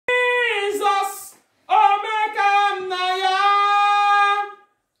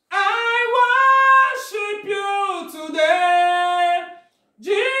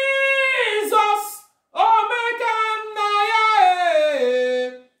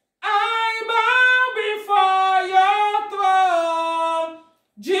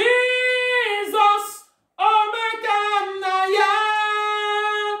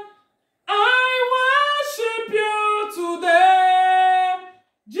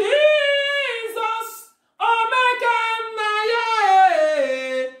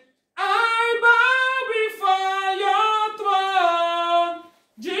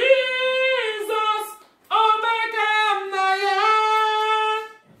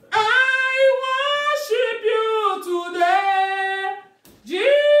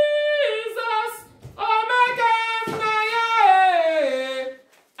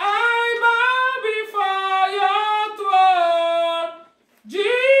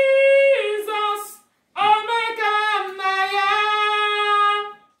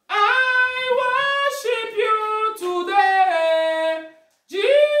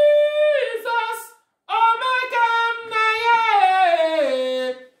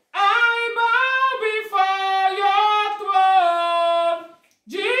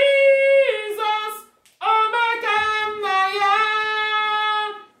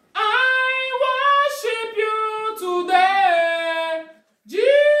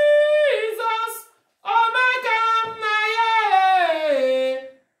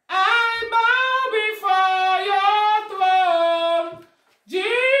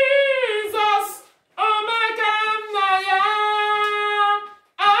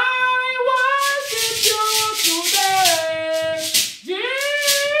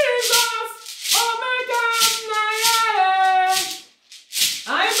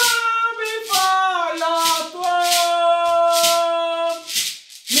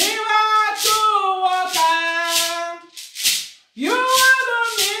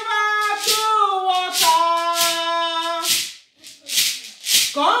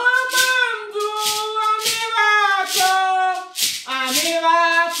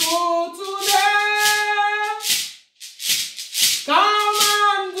miracle today. Come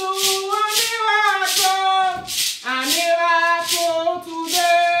and do a miracle today.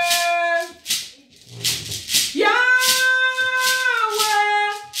 Yahweh,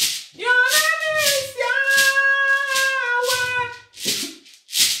 your name is Yahweh.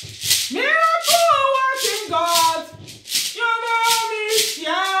 Miracle working God, your name is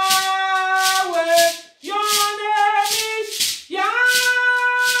Yahweh. Your name is Yahweh.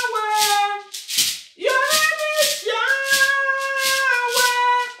 Your name is Yahweh.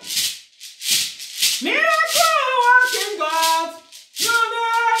 Miracle working God, your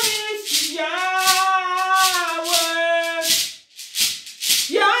name is Yahweh.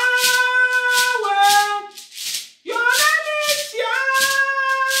 Yahweh, your name is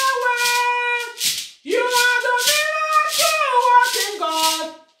Yahweh. You are the miracle working God.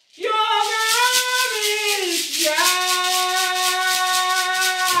 Your name is Yahweh.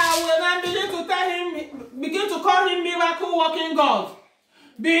 Then begin to call him miracle working God.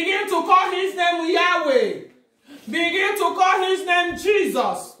 Begin to call his name Yahweh. Begin to call his name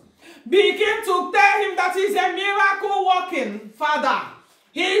Jesus. Begin to tell him that he's a miracle working Father.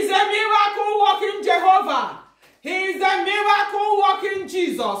 He's a miracle working Jehovah. He's a miracle working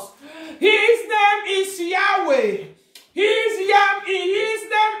Jesus. His name is Yahweh. His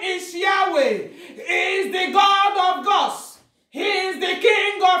name is Yahweh. He is the God of gods. He is the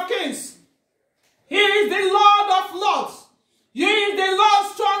King of kings. He is the Lord of lords. He is the Lord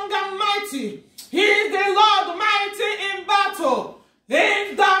strong and mighty. He is the Lord mighty in battle.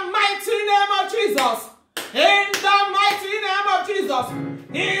 In the mighty name of Jesus. In the mighty name of Jesus.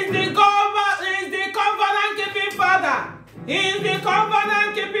 He is the covenant keeping Father. He is the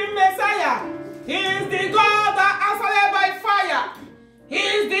covenant keeping Messiah. He is the God that answers by fire. He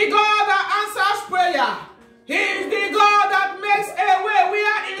is the God that answers prayer. He is the God that makes a way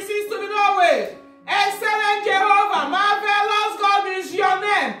where it seems to be no way. Excellent Jehovah, marvelous God is your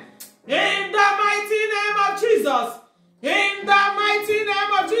name. In the mighty name of Jesus. In the mighty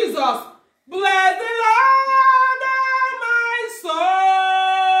name of Jesus. Bless the Lord, oh my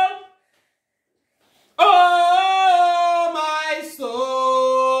soul. Oh my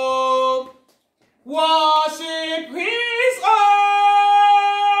soul. Worship his holy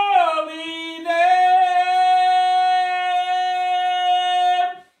name.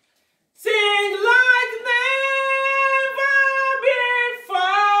 Sing like never before.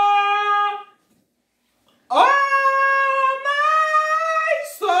 Oh my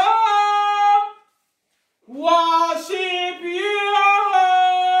soul. Worship your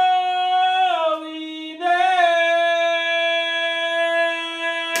holy name.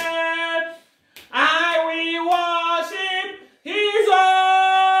 I will worship his holy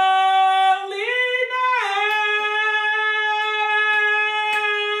name.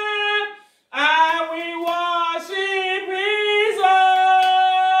 I will worship his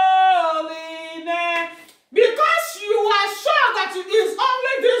holy name. Because you are sure that it is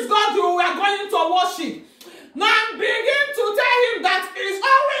only this God you are going to worship. Now begin to tell him that it is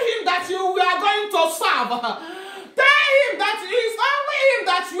only him that you are going to serve. Tell him that it is only him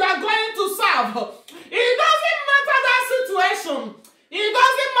that you are going to serve. It doesn't matter that situation. It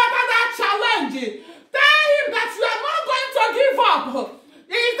doesn't matter that challenge. Tell him that you are not going to give up.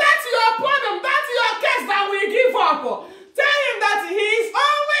 Is that your problem? That's your case that we give up. Tell him that he is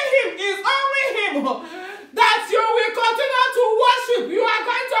only him. Is only him. That you will continue to worship. You are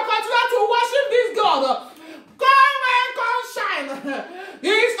going to continue to worship this God. Come and come shine.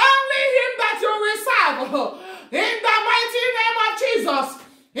 It's only him that you will serve. In the mighty name of Jesus.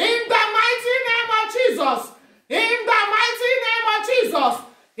 In the mighty name of Jesus. In the mighty name of Jesus.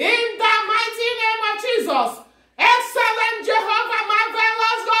 In the mighty name of Jesus. Excellent Jehovah,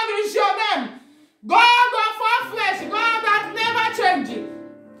 marvelous God is your name. God of all flesh. God that never changes.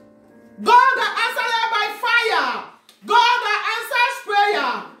 God that answers by fire. God that answers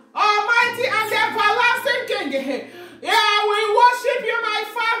prayer. Almighty and everlasting King. Yeah, we worship you, my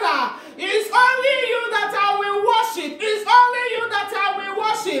Father. It's only you that I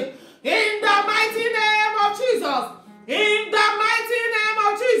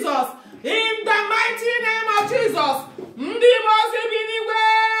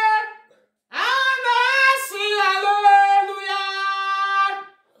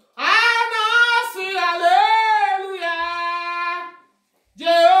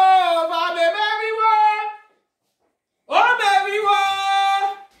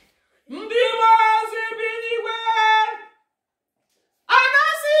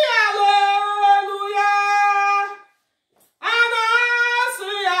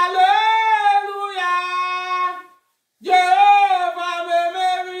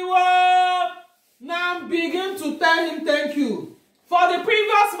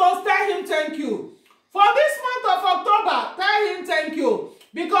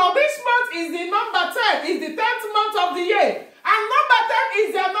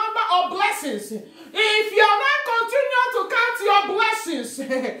blessings. If you're not continuing to count your blessings,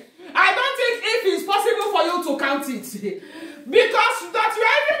 I don't think if it's possible for you to count it. Because that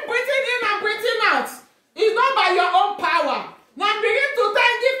you're even breathing in and breathing out is not by your own power. Now begin to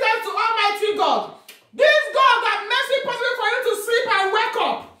give thanks to Almighty God. This God that makes it possible for you to sleep and wake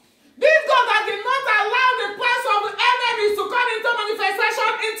up. This God that did not allow the plans of the enemies to come into manifestation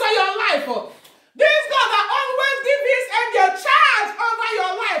into your life. This God that always gives his angel charge over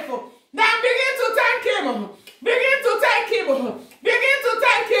your life. Now begin to thank him. Begin to thank him. Begin to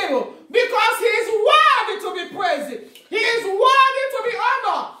thank him. Because he is worthy to be praised. He is worthy to be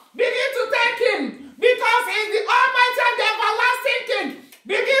honored. Begin to thank him. Because he is the Almighty and the everlasting King.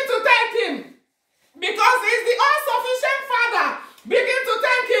 Begin to thank him. Because he is the all-sufficient Father. Begin to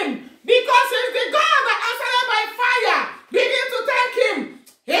thank him. Because he is the God that answered by fire. Begin to thank him.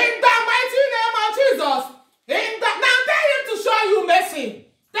 In the mighty name of Jesus. Now tell him to show you mercy.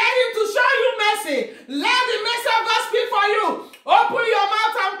 Tell him to show you mercy. Let the mercy of God speak for you. Open your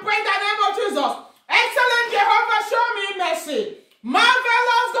mouth and pray in the name of Jesus. Excellent Jehovah, show me mercy.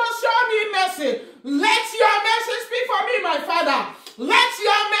 Marvelous God, show me mercy. Let your mercy speak for me, my Father. Let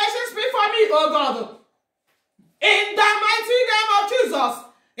your mercy speak for me, oh God. In the mighty name of Jesus.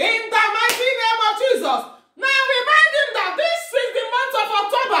 In the mighty name of Jesus. Now remind him that this is the month of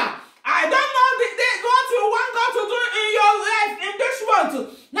October. I don't know what you want God to do in your life in this month.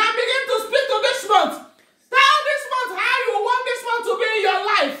 Now begin to speak to this month. Tell this month how you want this month to be in your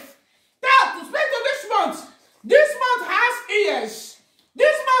life. Speak to this month. This month has ears.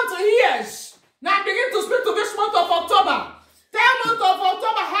 This month ears. Now begin to speak to this month of October. Tell month of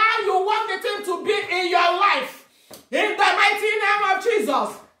October how you want the thing to be in your life. In the mighty name of Jesus.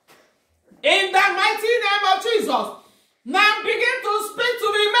 In the mighty name of Jesus. Now begin to speak to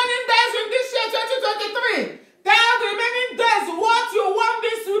the remaining days in this year 2023. Tell the remaining days what you want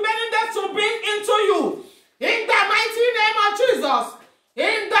these remaining days to bring into you. In the mighty name of Jesus.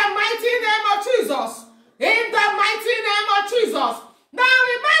 In the mighty name of Jesus. In the mighty name of Jesus. Now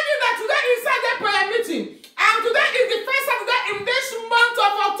remind you that today is Saturday prayer meeting. And today is the first Saturday in this month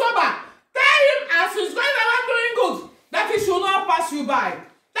of October. Tell him as he's going around doing good that he should not pass you by.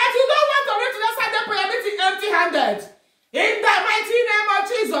 That you don't want to reach the Saturday prayer meeting empty-handed. In the mighty name of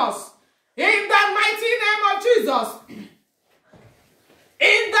Jesus. In the mighty name of Jesus.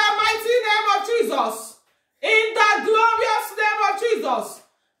 In the mighty name of Jesus. In the glorious name of Jesus.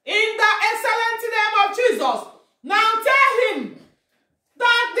 In the excellent name of Jesus. Now tell him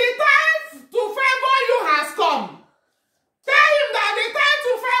that the time to favor you has come. Tell him that the time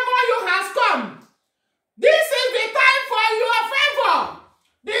to favor you has come. This is the time for your favor.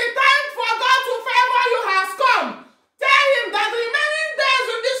 The time for God to favor you has come. Tell him that the remaining days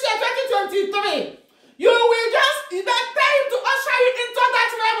in this year 2023, you will just tell him to usher you into that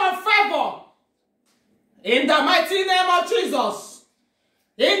realm of favor. In the mighty name of Jesus.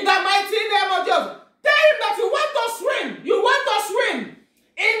 In the mighty name of Jesus. Tell him that you want to swim. You want to swim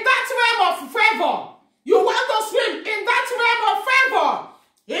in that realm of favor. You want to swim in that realm of favor.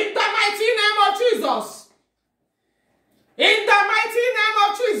 In the mighty name of Jesus. In the mighty name of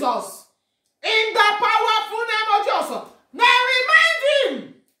Jesus. In the powerful name of Jesus. Now remind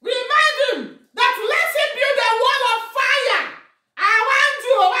him that let him build a wall of fire around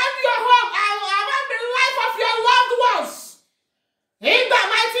you, around your home, around the life of your loved ones. In the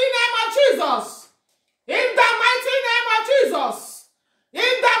mighty name of Jesus. In the mighty name of Jesus.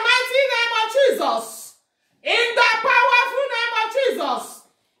 In the mighty name of Jesus. In the powerful name of Jesus.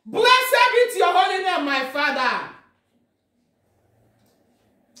 Blessed be your holy name, my Father.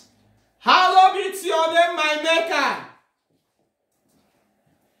 Hallowed be your name, my Maker.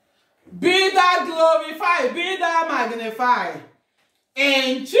 Be thou glorified, be thou magnified.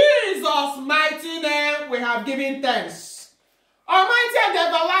 In Jesus' mighty name we have given thanks. Almighty and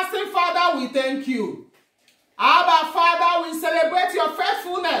everlasting Father, we thank you. Abba, Father, we celebrate your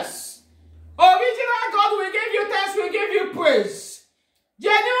faithfulness. Original God, we give you thanks, we give you praise.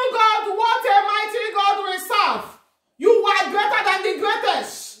 Genuine God, what a mighty God we serve. You are greater than the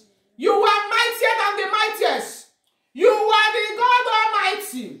greatest. You are mightier than the mightiest. You are the God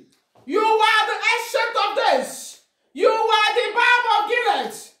Almighty. You are the Ancient of Days. You are the Balm of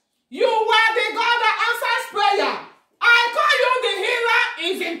Gilead. You are the God that answers prayer. I call you the healer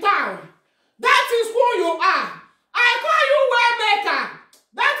is in town. That is who you are. I call you Waymaker.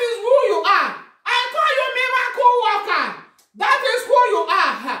 That is who you are. I call you Miracle Worker. That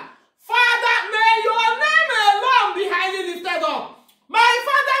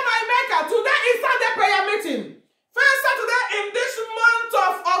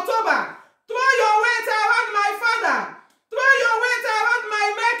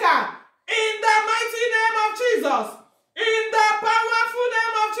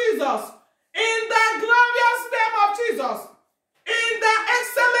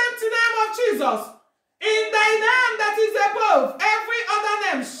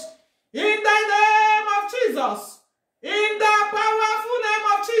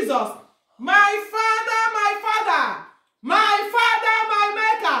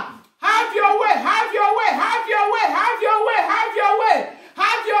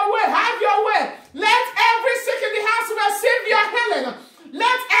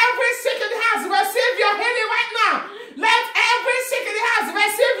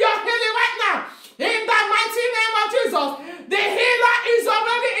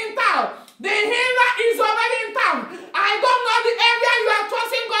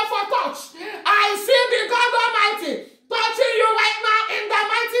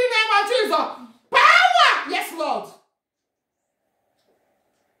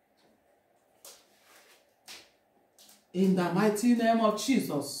In the mighty name of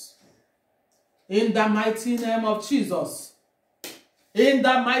Jesus. In the mighty name of Jesus. In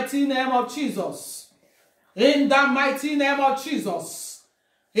the mighty name of Jesus. In the mighty name of Jesus.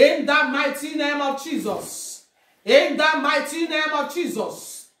 In the mighty name of Jesus. In the mighty name of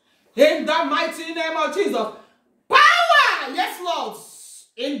Jesus. In the mighty name of Jesus. Power! Yes, Lord.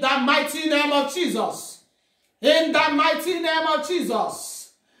 In the mighty name of Jesus. In the mighty name of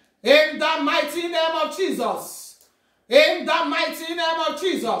Jesus. In the mighty name of Jesus. In the mighty name of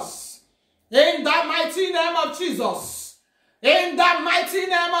Jesus. In the mighty name of Jesus. In the mighty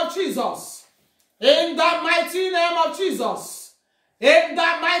name of Jesus. In the mighty name of Jesus. In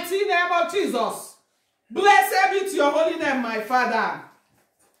the mighty name of Jesus. Blessed be to your holy name, my Father.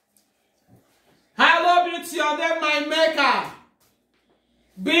 Hallowed be to your name, my Maker.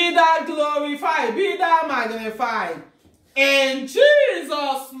 Be thou glorified, be thou magnified. In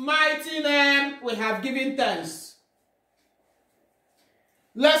Jesus' mighty name, we have given thanks.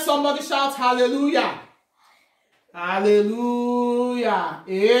 Let somebody shout hallelujah. Hallelujah.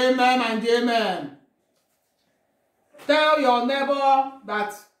 Amen and amen. Tell your neighbor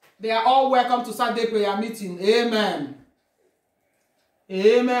that they are all welcome to Saturday prayer meeting. Amen.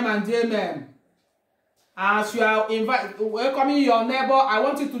 Amen and amen. As you are welcoming your neighbor, I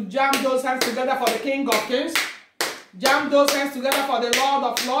want you to jam those hands together for the King of Kings. Jam those hands together for the Lord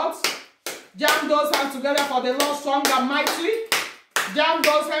of Lords. Jam those hands together for the Lord strong and mighty. Jam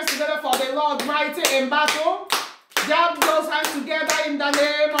those hands together for the Lord mighty in battle. Jam those hands together in the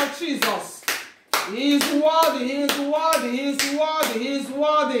name of Jesus. He is worthy, he is worthy, he is worthy, he is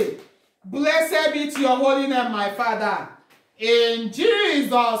worthy. Blessed be to your holy name, my Father. In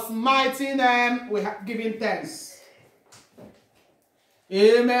Jesus' mighty name, we have given thanks.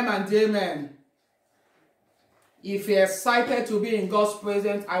 Amen and amen. If you're excited to be in God's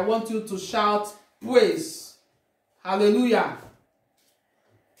presence, I want you to shout praise. Hallelujah.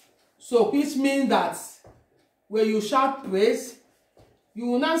 So, which means that when you shout praise, you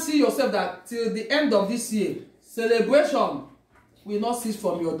will not see yourself that till the end of this year, celebration will not cease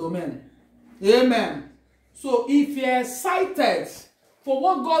from your domain. Amen. So if you're excited for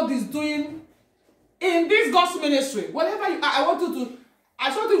what God is doing in this gospel ministry, whatever you are, I want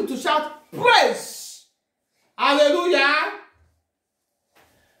you to shout praise. Hallelujah.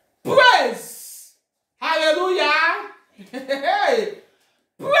 Praise. Hallelujah.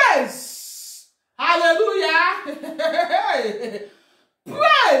 Praise. Hallelujah.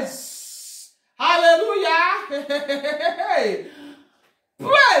 Praise. Hallelujah.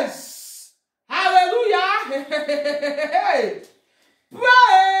 Praise. Hallelujah.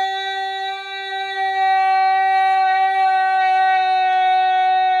 Praise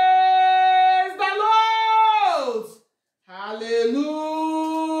the Lord. Hallelujah.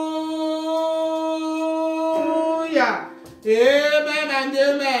 Amen and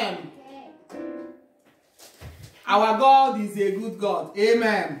amen. Our God is a good God.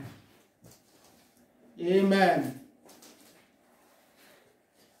 Amen. Amen.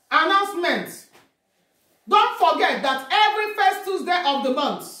 Announcement. Don't forget that every first Tuesday of the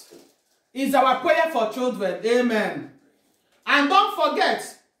month is our prayer for children. Amen. And don't forget,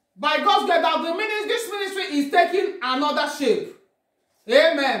 by God's grace, that this ministry is taking another shape.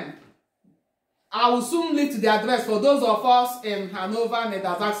 Amen. I will soon lead to the address for those of us in Hanover,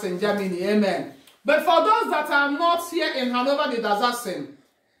 Niedersachsen, Germany. Amen. But for those that are not here in Hanover, Niedersachsen,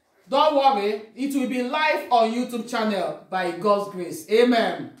 don't worry, it will be live on YouTube channel by God's grace.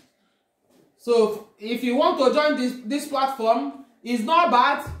 Amen. So if you want to join this platform, it's not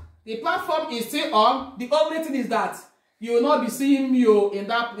bad. The platform is still on. The only thing is that you will not be seeing me in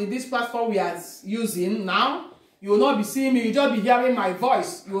this platform we are using now. You will not be seeing me. You just be hearing my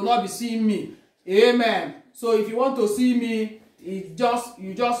voice. You will not be seeing me. Amen. So if you want to see me, you just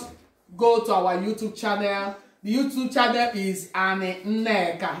go to our YouTube channel. The YouTube channel is Annie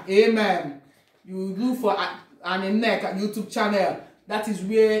Nneka. Amen. You look for Annie Nneka YouTube channel. That is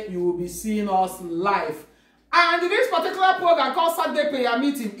where you will be seeing us live. And this particular program called Saturday Prayer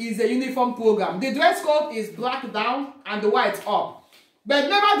Meeting is a uniform program. The dress code is black down and white up. But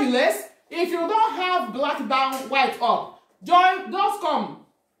nevertheless, if you don't have black down, white up, just come.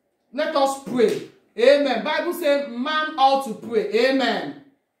 Let us pray. Amen. Bible says man ought to pray. Amen.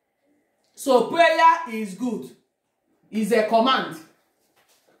 So prayer is good. Is a command.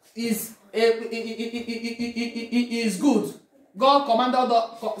 Is good. God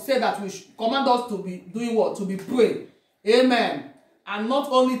said that we should command us to be doing what? To be praying. Amen. And not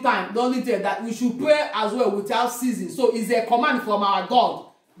only time, the only thing that we should pray as well without ceasing. So it's a command from our God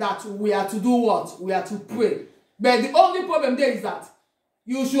that we are to do what? We are to pray. But the only problem there is that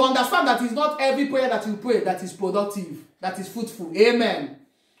you should understand that it's not every prayer that you pray that is productive, that is fruitful. Amen.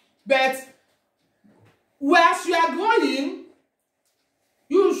 But as you are growing,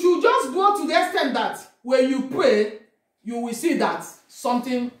 you should just grow to the extent that when you pray, you will see that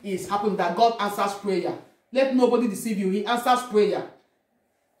something is happening, that God answers prayer. Let nobody deceive you. He answers prayer.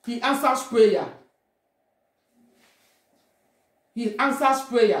 He answers prayer. He answers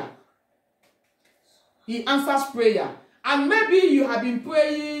prayer. He answers prayer. And maybe you have been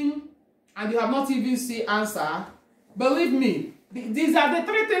praying and you have not even seen answer. Believe me, these are the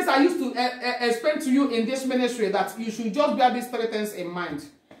three things I used to explain to you in this ministry, that you should just bear these three things in mind.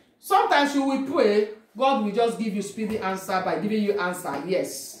 Sometimes you will pray, God will just give you speedy answer by giving you answer,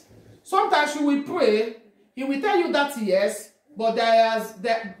 yes. Sometimes you will pray, He will tell you that yes, but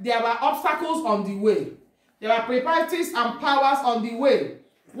there are obstacles on the way. There are principalities and powers on the way.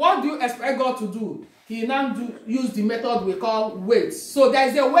 What do you expect God to do? He now use the method we call wait. So there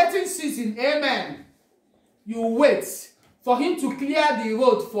is a waiting season. Amen. You wait for Him to clear the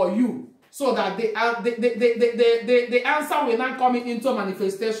road for you, so that the answer will not come into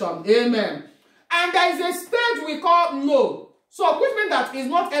manifestation. Amen. And there is a stage we call no. So which means that it's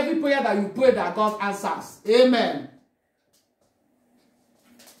not every prayer that you pray that God answers. Amen.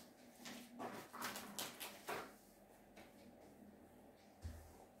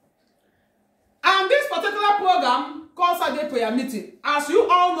 And this particular program called Saturday Prayer Meeting, as you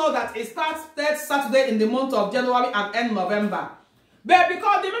all know, that it starts third Saturday in the month of January and end November. But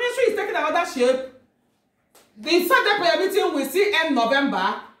because the ministry is taking another shape, the Saturday Prayer Meeting will still end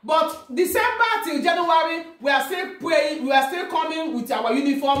November, but December till January, we are still praying, we are still coming with our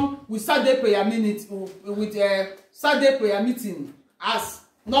uniform with Saturday Prayer Minute, with Saturday Prayer Meeting as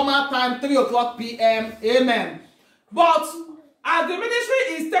normal time, 3 o'clock p.m. Amen. But as the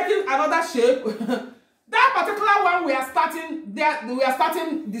ministry is taking another shape, that particular one we are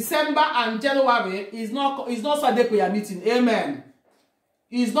starting December and January is not Saturday Prayer Meeting. Amen.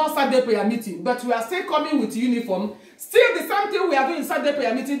 It's not Saturday Prayer Meeting, but we are still coming with uniform. Still the same thing we are doing in Saturday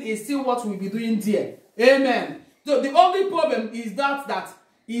Prayer Meeting is still what we'll be doing there. Amen. So the only problem is that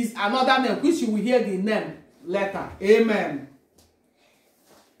is another name, which you will hear the name later. Amen.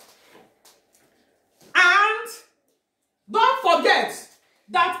 And don't forget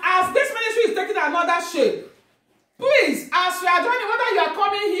that as this ministry is taking another shape, please, as you are joining, whether you are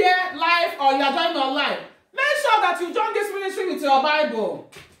coming here live or you are joining online, make sure that you join this ministry with your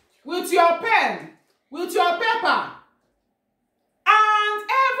Bible, with your pen, with your paper. And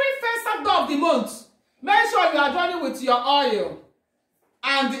every first Saturday of the month, make sure you are joining with your oil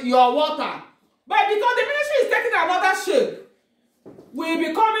and your water. But because the ministry is taking another shape, we'll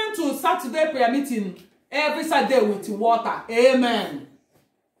be coming to Saturday Prayer Meeting every Saturday with water. Amen.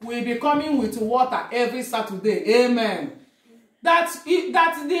 We'll be coming with water every Saturday. Amen. That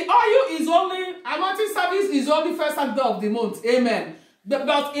the oil is only, anointing service is only first Saturday of the month. Amen.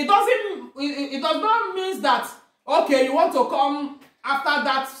 But it does not mean that, okay, you want to come after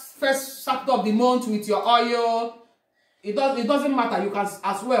that first Saturday of the month with your oil. It doesn't matter. You can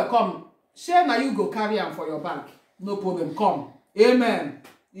as well come. Share now, you go carry them for your back. No problem. Come. Amen.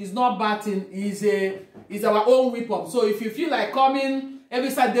 It's not bad thing. It's our own weapon. So if you feel like coming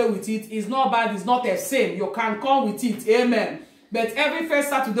every Saturday with it, it's not bad. It's not a sin. You can come with it. Amen. But every first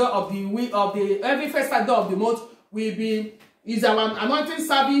Saturday of the week every first Saturday of the month is our anointing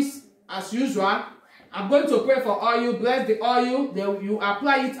service as usual. I'm going to pray for oil, bless the oil, then you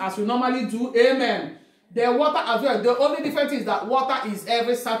apply it as you normally do. Amen. The water as well. The only difference is that water is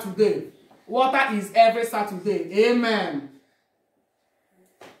every Saturday. Water is every Saturday. Amen.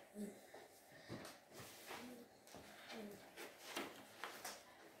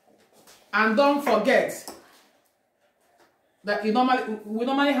 And don't forget that we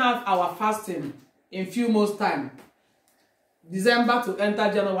normally have our fasting in few months time. December to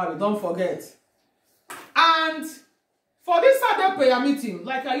enter January, don't forget. And for this Saturday prayer meeting,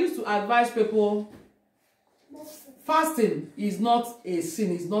 like I used to advise people, fasting is not a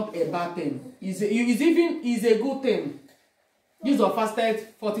sin, it's not a bad thing. It's a good thing. Jesus fasted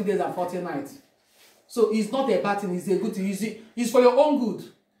 40 days and 40 nights. So it's not a bad thing, it's a good thing. It's for your own good.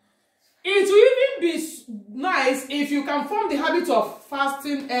 It will even be nice if you can form the habit of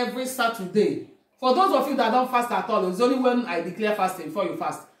fasting every Saturday. For those of you that don't fast at all, it's only when I declare fasting before you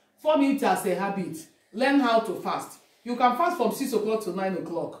fast. Form it as a habit. Learn how to fast. You can fast from 6 o'clock to 9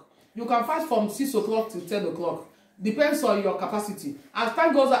 o'clock. You can fast from 6 o'clock to 10 o'clock. Depends on your capacity. As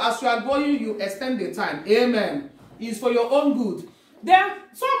time goes on, as you are going, you extend the time. Amen. It's for your own good. Then,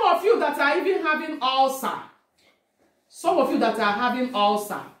 some of you that are even having ulcer,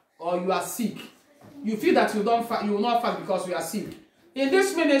 or you are sick, you feel that you will not fast because you are sick. In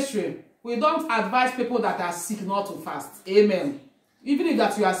this ministry, we don't advise people that are sick not to fast. Amen. Even if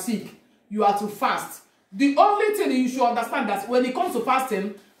that you are sick, you are to fast. The only thing you should understand that when it comes to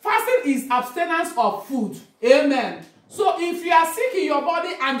fasting, fasting is abstinence of food. Amen. So if you are sick in your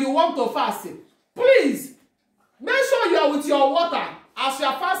body and you want to fast, please make sure you are with your water. As you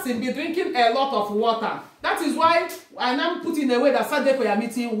are fasting, be drinking a lot of water. That is why I am putting away that Saturday prayer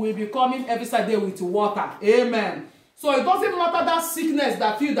meeting will be coming every Saturday with water. Amen. So it doesn't matter that sickness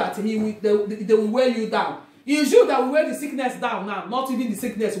that feel that they will weigh you down. It's you that will weigh the sickness down now, not even the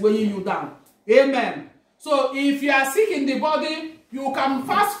sickness weighing you down. Amen. So if you are sick in the body, you can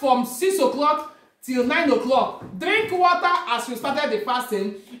fast from 6 o'clock till 9 o'clock. Drink water as you started the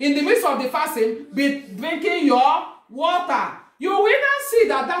fasting. In the midst of the fasting, be drinking your water. You will not see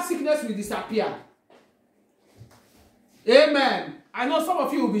that sickness will disappear. Amen. I know some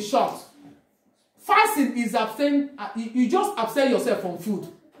of you will be shocked. Fasting is abstain. You just abstain yourself from food.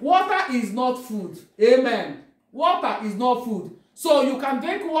 Water is not food. Amen. Water is not food. So you can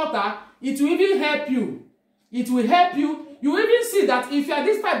drink water. It will even help you. It will help you. You will even see that if you are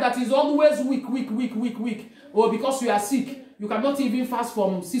this type that is always weak, or because you are sick, you cannot even fast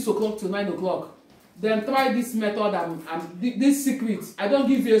from 6 o'clock to 9 o'clock. Then try this method and this secret. I don't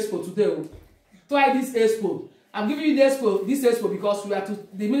give you expo today. Try this expo. I'm giving you this expo because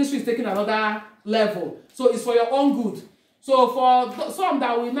the ministry is taking another level. So it's for your own good. So for some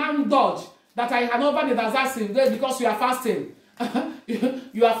that will now dodge that I have over the disaster because you are fasting.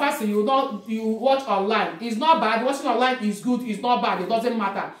 You are fasting, you watch online. It's not bad. Watching online is good, it's not bad, it doesn't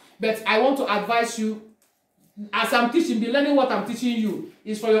matter. But I want to advise you, as I'm teaching, be learning what I'm teaching you.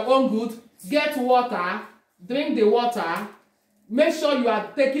 It's for your own good. Get water, drink the water. Make sure you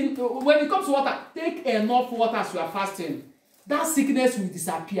are taking, when it comes to water, take enough water as you are fasting. That sickness will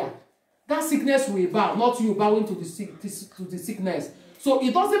disappear. That sickness will bow, not you bowing to the sickness. So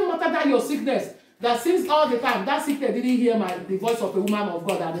it doesn't matter that your sickness, that since all the time, that sickness didn't hear the voice of a woman of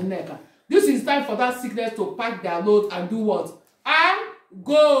God and the neck. This is time for that sickness to pack their load and do what? And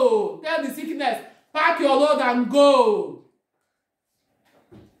go. Tell the sickness, pack your load and go.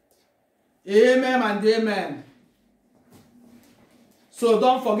 Amen and amen. So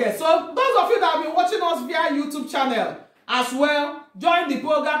don't forget. So those of you that have been watching us via YouTube channel as well, join the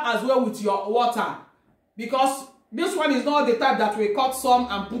program as well with your water. Because this one is not the type that we cut some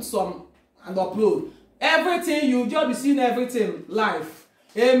and put some and upload. Everything, you just be seeing everything live.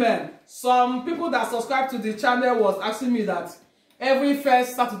 Amen. Some people that subscribe to the channel was asking me that every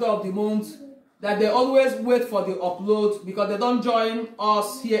first Saturday of the month, that they always wait for the upload because they don't join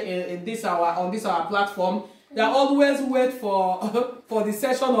us here in this on this our platform. They always wait for for the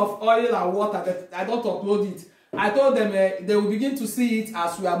session of oil and water that I don't upload it. I told them they will begin to see it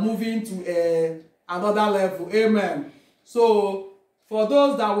as we are moving to another level. Amen. So for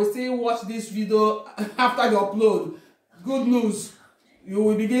those that will still watch this video after the upload, good news, you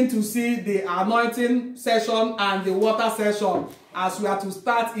will begin to see the anointing session and the water session as we are to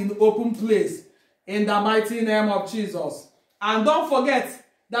start in open place in the mighty name of Jesus. And don't forget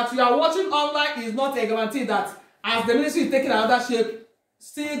that you are watching online is not a guarantee that as the ministry is taking another shape,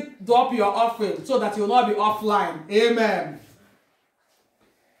 still drop your offering so that you will not be offline. Amen.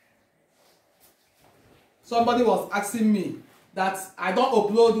 Somebody was asking me that I don't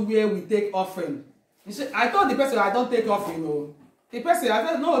upload where we take offering. I told the person I don't take offering. No. The person, I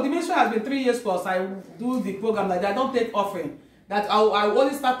said, no, the ministry has been 3 years plus. I do the program like that. I don't take offering. That I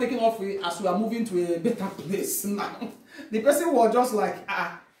only start taking offering as we are moving to a better place now. The person was just like,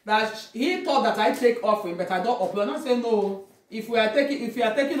 that he thought that I take offering, but I don't upload. And I said, no, if you are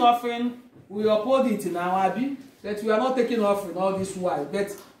taking offering, we upload it in our Abi. That we are not taking offering all this while.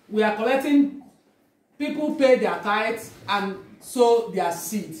 But we are collecting, people pay their tithes and sow their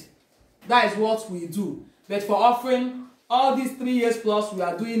seed. That is what we do. But for offering, all these 3 years plus, we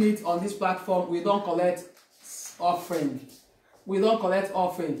are doing it on this platform. We don't collect offering. We don't collect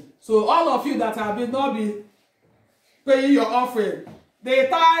offering. So all of you that have not been paying your offering, the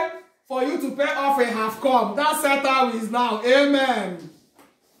time for you to pay offering have come. That set time is now. Amen.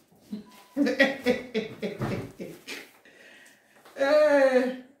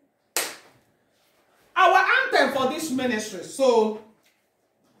 Our anthem for this ministry. So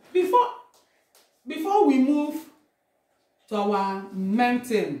before we move to our main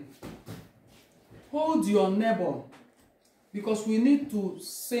theme, hold your neighbor, because we need to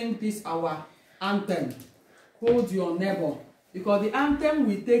sing this our anthem. Hold your neighbor, because the anthem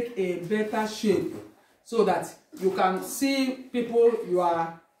will take a better shape so that you can see people you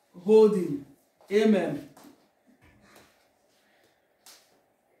are holding. Amen.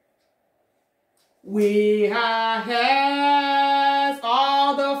 We are heads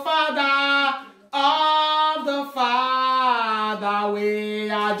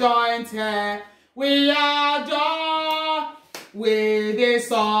We are joy with the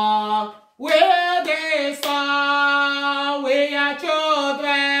song. With the song. We are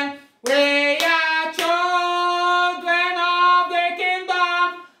children. We are children of the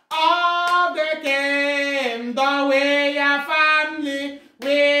kingdom. Of the kingdom. We are family.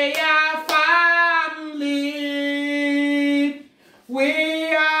 We are family.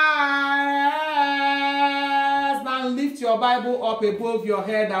 We are. Now lift your Bible up above your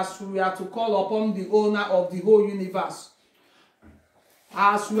head as we are to call upon the owner of the whole universe.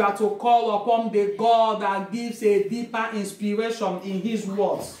 As we are to call upon the God that gives a deeper inspiration in his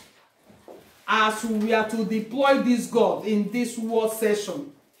words. As we are to deploy this God in this word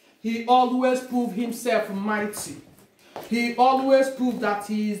session, he always proved himself mighty. He always proved that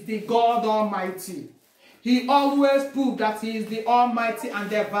he is the God Almighty. He always proved that he is the Almighty and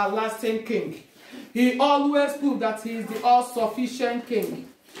the everlasting King. He always proved that he is the all-sufficient King.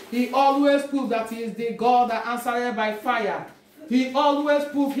 He always proved that he is the God that answered by fire. He always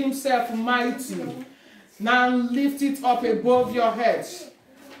proved himself mighty. Now lift it up above your head.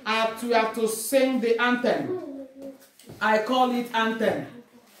 As we have to sing the anthem. I call it anthem.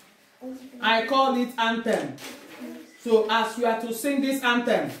 I call it anthem. So as we are to sing this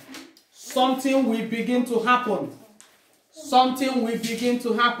anthem, something will begin to happen. Something will begin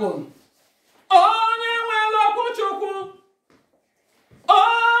to happen. Onye nwere okwu Chukwu, o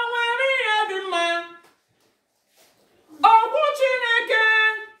nwere ihe dị mma. Okwu Chineke,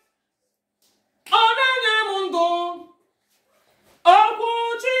 ọ na-enye m ndụ. Okwu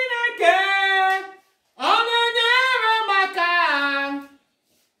Chineke, ọ na-enyere m aka.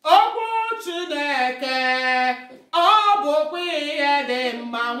 Okwu Chineke, ọ bụkwa ihe dị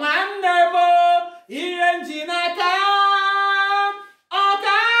mma nwanne m, ihe nji n'aka. Ọ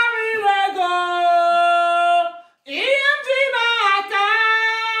karịrị ego, ihe nji n'aka,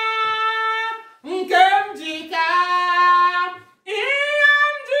 nke m ji ka.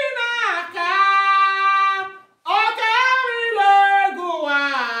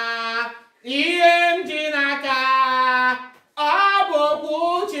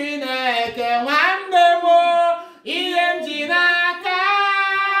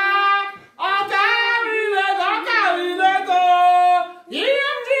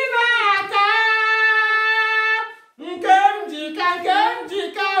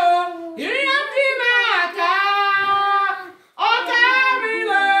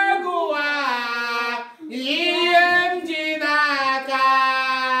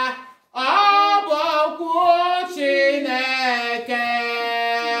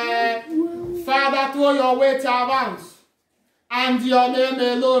 Throw your weight around, and your name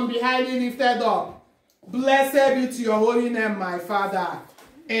alone be highly lifted up. Blessed be to your holy name, my Father.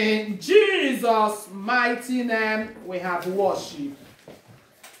 In Jesus' mighty name we have worship.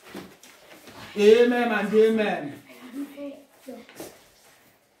 Amen and amen.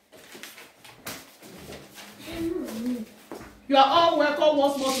 You are all welcome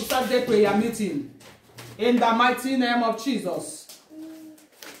once more to Saturday prayer meeting. In the mighty name of Jesus.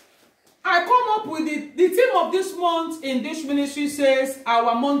 I come up with the theme of this month in this ministry says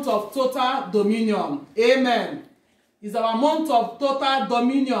our month of total dominion. Amen. It's our month of total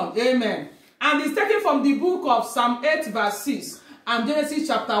dominion. Amen. And it's taken from the book of Psalm 8 verse 6 and Genesis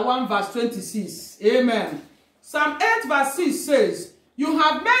chapter 1 verse 26. Amen. Psalm 8 verse 6 says, you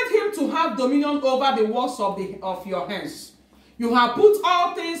have made him to have dominion over the works of your hands. You have put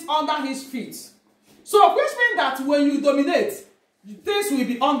all things under his feet. So which means that when you dominate, things will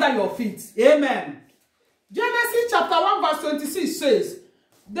be under your feet. Amen. Genesis chapter 1 verse 26 says,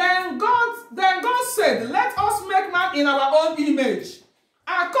 Then God said, let us make man in our own image,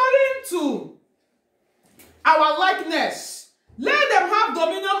 according to our likeness. Let them have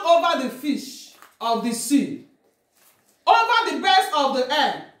dominion over the fish of the sea, over the birds of the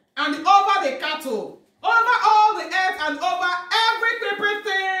air, and over the cattle, over all the earth, and over every creeping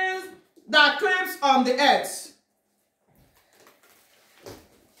thing that creeps on the earth.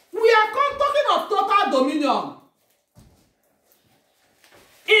 We are talking of total dominion.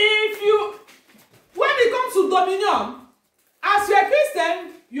 When it comes to dominion, as a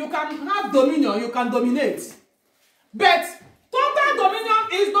Christian, you can have dominion, you can dominate. But total dominion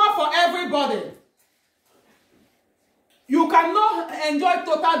is not for everybody. You cannot enjoy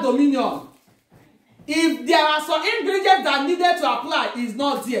total dominion. If there are some ingredients that needed to apply, is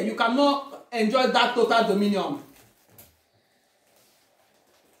not there. You cannot enjoy that total dominion.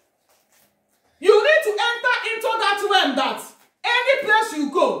 You need to enter into that realm that any place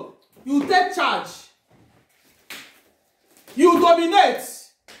you go, you take charge. You dominate.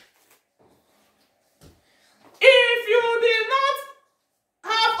 If you did not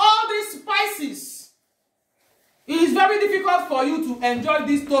have all these spices for you to enjoy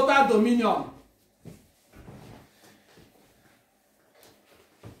this total dominion.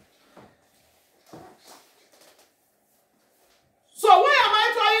 So what am I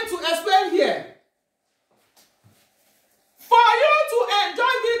trying to explain here? For you to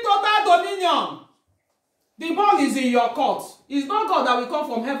enjoy this total dominion, the ball is in your court. It's not God that will come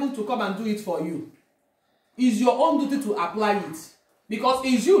from heaven to come and do it for you. It's your own duty to apply it. Because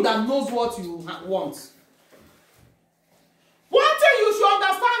it's you that knows what you want. One thing you should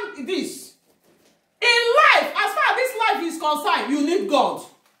understand this. In life, as far as this life is concerned, you need God.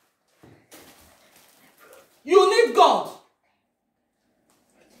 You need God.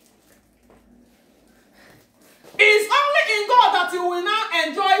 It's only in God that you will now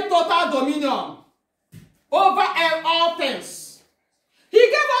enjoy total dominion over all things. He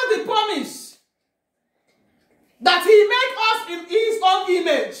gave us the promise that he made us in his own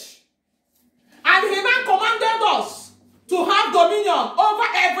image. And he then commanded us to have dominion over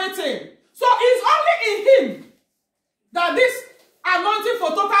everything. So it's only in him that this anointing for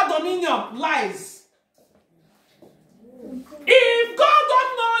total dominion lies. If God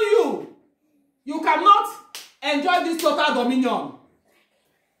don't know you, you cannot enjoy this total dominion.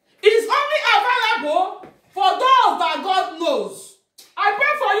 It's only available for those that God knows. I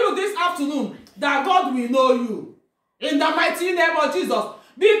pray for you this afternoon that God will know you in the mighty name of Jesus.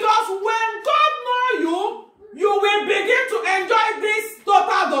 Because when God knows you, you will begin to enjoy this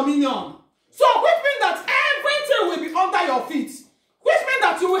total dominion. So which means that everything will be under your feet. Which means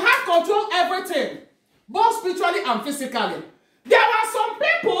that you will have control everything, both spiritually and physically. There are some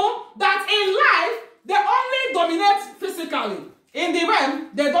people that in life, they only dominate physically. In the realm,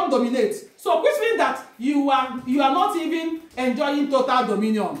 they don't dominate. So which means that you are not even enjoying total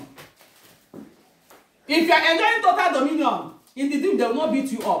dominion. If you are enjoying total dominion, in the dream they will not beat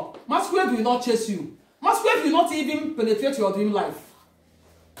you up. Masquerade will not chase you. Masquerade will not even penetrate your dream life.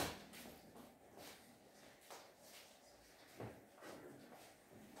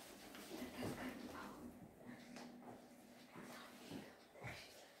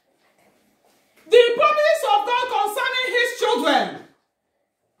 The promise of God concerning his children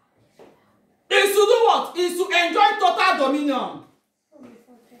is to do what? Is to enjoy total dominion.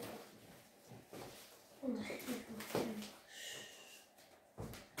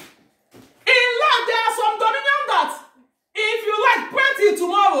 In life, there are some dominion that if you like pray till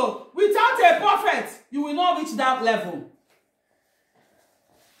tomorrow without a prophet, you will not reach that level.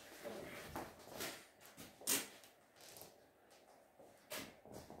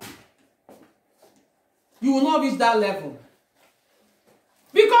 You will not reach that level.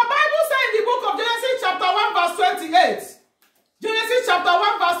 Because Bible says in the book of Genesis chapter 1 verse 28. Genesis chapter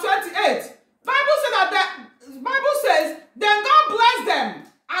 1 verse 28. Bible says, then God blessed them,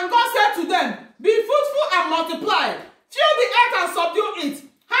 and God said to them, be fruitful and multiply, fill the earth and subdue it,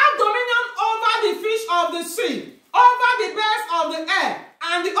 have dominion over the fish of the sea, over the birds of the air,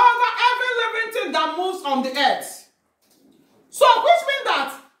 and over every living thing that moves on the earth. So which means that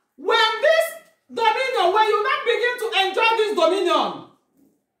when this dominion, when you now begin to enjoy this dominion,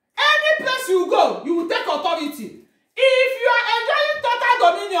 any place you go, you will take authority. If you are enjoying total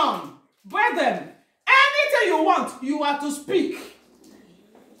dominion, brethren, anything you want, you are to speak.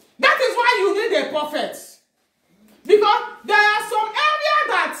 That is why you need a prophet. Because there are some areas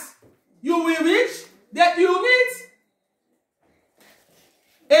that you will reach, that you need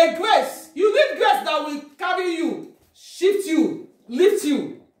a grace. You need grace that will carry you, shift you, lift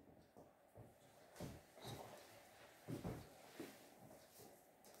you.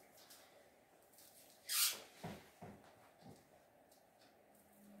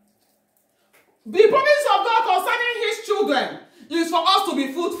 The promise of God concerning his children is for us to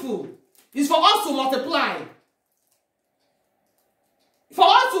be fruitful. It's for us to multiply. For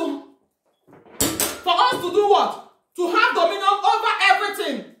us to do what? To have dominion over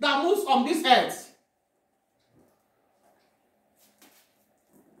everything that moves on this earth.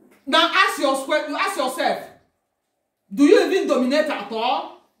 Now ask yourself, do you even dominate at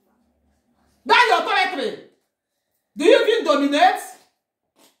all? That's your territory. Do you even dominate?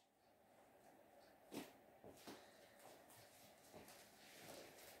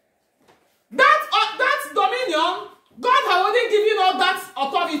 That dominion, God has already given us that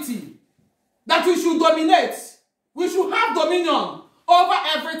authority that we should dominate. We should have dominion over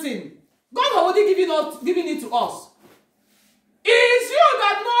everything. God has already given it to us. It is you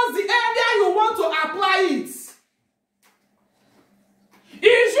that knows the area you want to apply it. It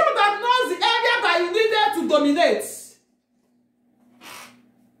is you that knows the area that you needed to dominate.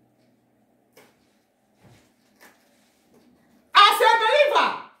 As a believer,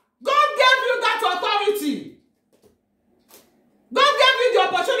 God gave you that authority.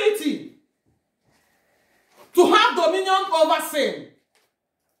 sin.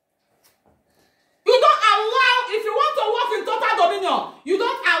 You don't allow, if you want to walk in total dominion, you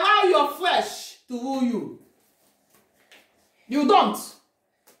don't allow your flesh to rule you. You don't.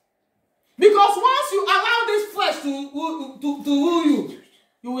 Because once you allow this flesh to rule you,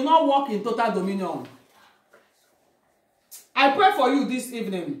 you will not walk in total dominion. I pray for you this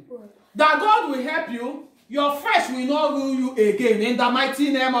evening that God will help you. Your flesh will not rule you again in the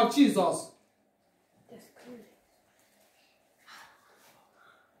mighty name of Jesus.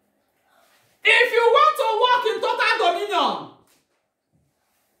 If you want to walk in total dominion,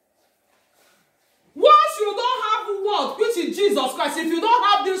 once you don't have word, which is Jesus Christ, if you don't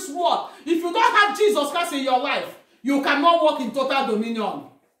have this word, if you don't have Jesus Christ in your life, you cannot walk in total dominion.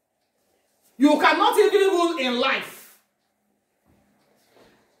 You cannot even rule in life.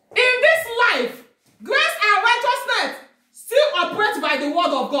 In this life, grace and righteousness still operate by the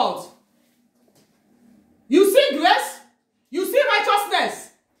word of God. You see grace, you see righteousness.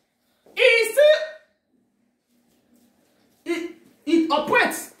 It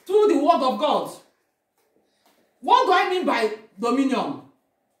operates through the word of God. What do I mean by dominion?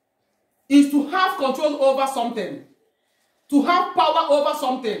 Is to have control over something, to have power over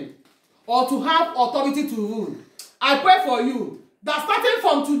something, or to have authority to rule. I pray for you that starting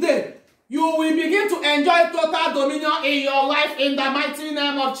from today, you will begin to enjoy total dominion in your life in the mighty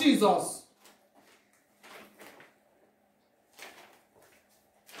name of Jesus.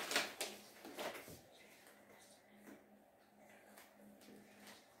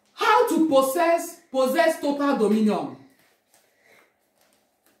 How to possess total dominion?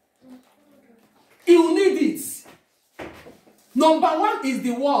 You need it. Number one is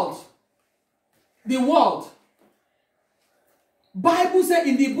the word. The word. Bible says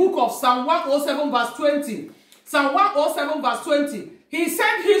in the book of Psalm 107 verse 20. Psalm 107 verse 20. He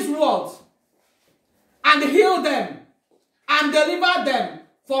sent his word and healed them and delivered them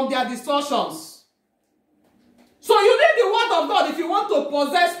from their distortions. So you need the word of God if you want to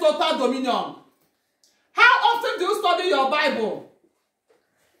possess total dominion. How often do you study your Bible?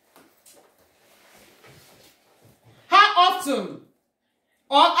 How often?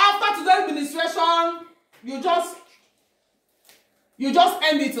 Or after today's administration, you just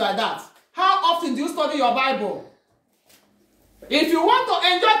end it like that. How often do you study your Bible? If you want to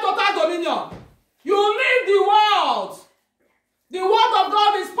enjoy total dominion, you need the word. The word of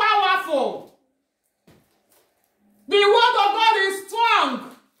God is powerful. The word of God is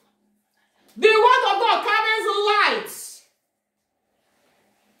strong. The word of God carries light.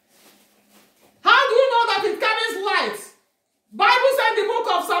 How do you know that it carries light? Bible said in the book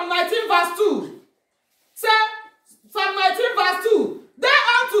of Psalm 19 verse 2. Psalm 19 verse 2. Day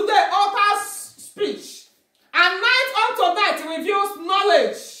unto day utters speech, and night unto night reveals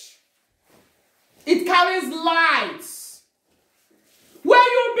knowledge. It carries light. When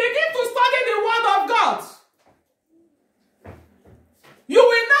you begin to study the word of God, you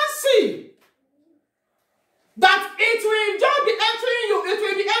will not see that it will just be entering you. It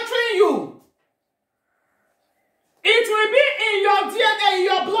will be entering you. It will be in your DNA, in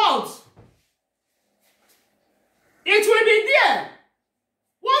your blood. It will be there.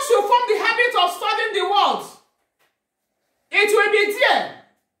 Once you form the habit of studying the word, it will be there.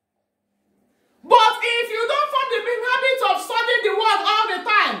 But if you don't form the habit of studying the word all the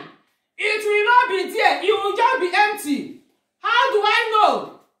time, it will not be there. It will just be empty. How do I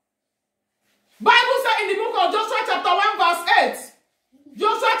know? Bible says in the book of Joshua chapter 1 verse 8.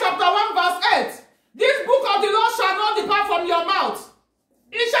 Joshua chapter 1 verse 8. This book of the law shall not depart from your mouth.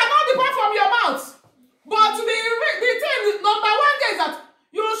 It shall not depart from your mouth. But the thing, number one is that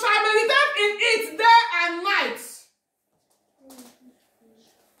you shall meditate in it day and night.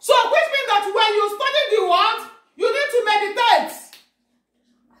 So which means that when you study the word, you need to meditate.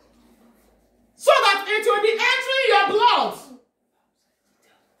 So that it will be entering your blood.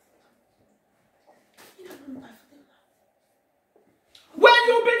 When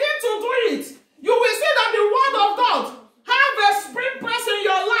you begin to do it, you will see that the word of God have a spring press in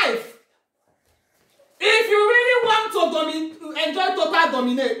your life. If you really want to enjoy total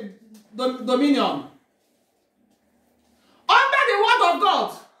dominion, under the word of God,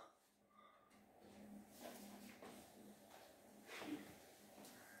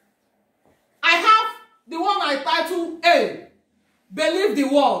 I have the one I titled A, Believe the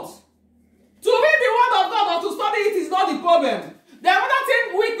Word. To read the word of God or to study it is not the problem. The other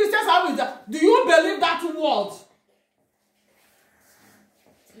thing we Christians have is that, do you believe that word?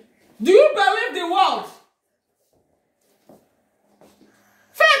 Do you believe the word?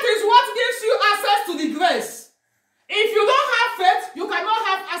 Faith is what gives you access to the grace. If you don't have faith, you cannot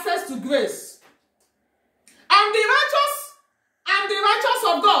have access to grace. And the righteous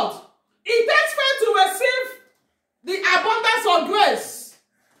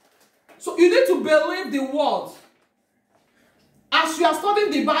believe the word. As you are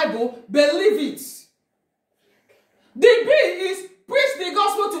studying the Bible, believe it. The B is preach the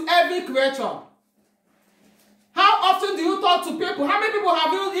gospel to every creature. How often do you talk to people? How many people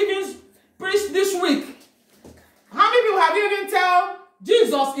have you even preached this week? How many people have you even tell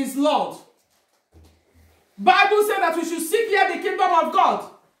Jesus is Lord? Bible says that we should seek ye the kingdom of God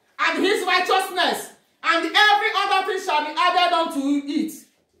and his righteousness, and every other thing shall be added unto it.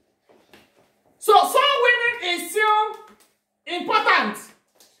 So soul winning is still important.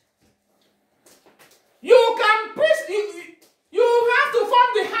 You can preach, you have to form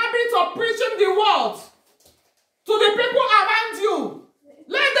the habit of preaching the word to the people around you.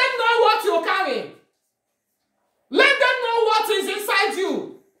 Let them know what you carry. Let them know what is inside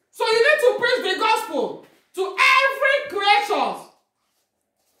you. So you need to preach the gospel to every creature.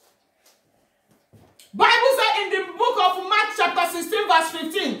 Bible says in the book of Mark chapter 16 verse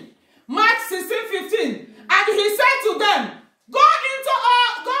 15. Mark 16:15. And he said to them, go into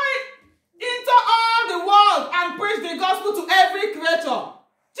all the world and preach the gospel to every creature.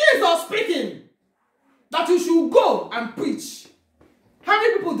 Jesus speaking that you should go and preach. How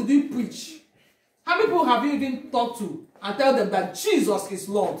many people did you preach? How many people have you even talked to and tell them that Jesus is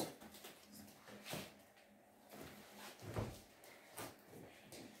Lord?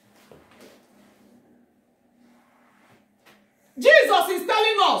 Jesus is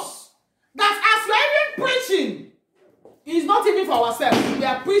telling us that as we are even preaching, it's not even for ourselves. We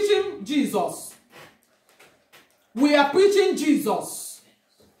are preaching Jesus. We are preaching Jesus.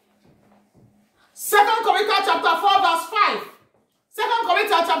 2 Corinthians chapter 4 verse 5. 2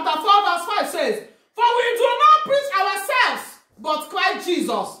 Corinthians chapter 4 verse 5 says, for we do not preach ourselves, but Christ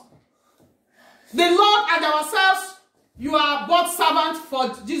Jesus, the Lord, and ourselves, you are but servants for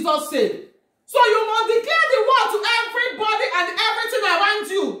Jesus' sake. So you must declare the word to everybody and everything around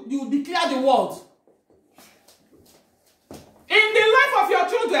you. You declare the word. In the life of your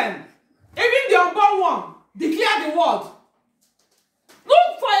children, even the unborn one, declare the word.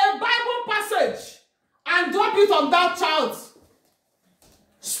 Look for a Bible passage and drop it on that child.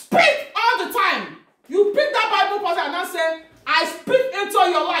 Speak all the time. You pick that Bible passage and then say, I speak into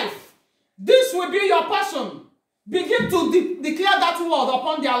your life. This will be your passion. Begin to declare that word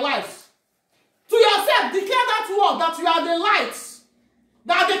upon their lives. To yourself, declare that word that you are the lights.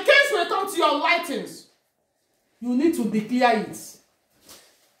 That the case will come to your lightings. You need to declare it.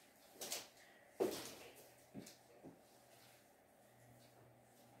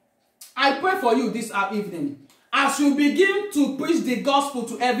 I pray for you this evening. As you begin to preach the gospel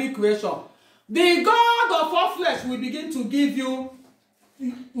to every creation, the God of all flesh will begin to give you,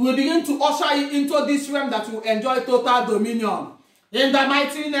 will begin to usher you into this realm that will enjoy total dominion. In the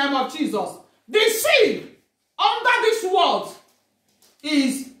mighty name of Jesus. The seed under this world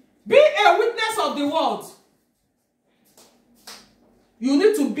is be a witness of the world. You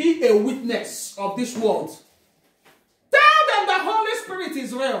need to be a witness of this world. Tell them that Holy Spirit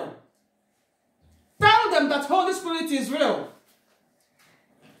is real. Tell them that Holy Spirit is real.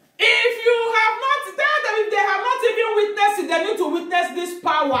 If you have not, tell them if they have not even witnessed it, they need to witness this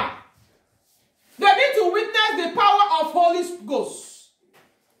power. They need to witness the power of Holy Ghost.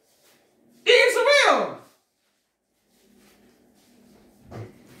 It's real.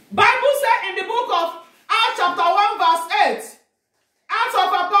 Bible says in the book of Acts chapter 1 verse 8. Acts of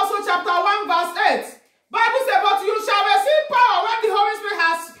Apostles chapter 1 verse 8. Bible says, but you shall receive power when the Holy Spirit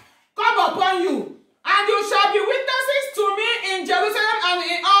has come upon you. And you shall be witnesses to me in Jerusalem and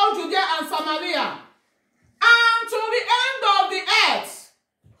in all Judea and Samaria, and to the end of the earth.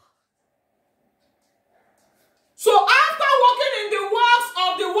 So after walking in the works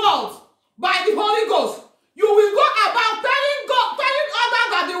of the world by the Holy Ghost, you will go about telling others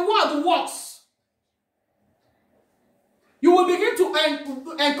that the word works. You will begin to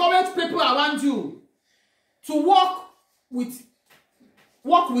encourage people around you to walk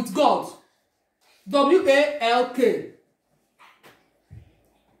with God. W-A-L-K.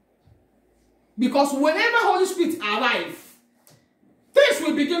 Because whenever Holy Spirit arrives, things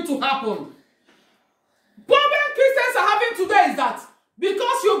will begin to happen. Problem Christians are having today is that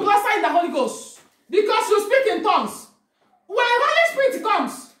because you bless in the Holy Ghost, because you speak in tongues, when Holy Spirit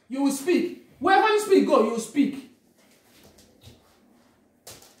comes, you will speak. When Holy Spirit goes, you will speak.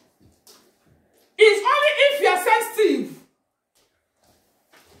 It's only if you are sensitive,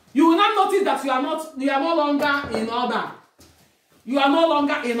 you will not notice that you are no longer in order. You are no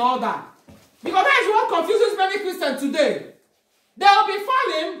longer in order. Because that is what confuses many Christians today. They will be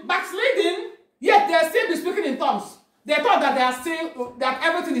falling, backsliding, yet they will still be speaking in tongues. They thought that that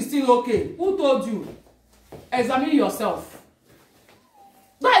everything is still okay. Who told you? Examine yourself.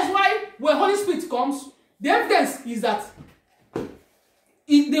 That is why when Holy Spirit comes, the evidence is that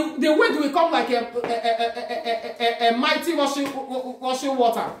the wind will come like a mighty rushing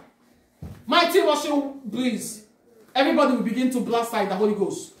water, mighty rushing breeze. Everybody will begin to blast like the Holy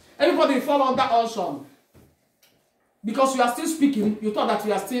Ghost. Everybody will fall under unction. Because you are still speaking, you thought that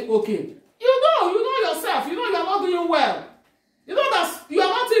you are still okay. You know yourself. You know you are not doing well. You know that you are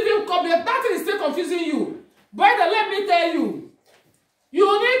not even competent. That thing is still confusing you. Brother, let me tell you.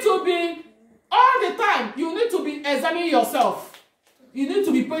 You need to be, all the time, you need to be examining yourself. You need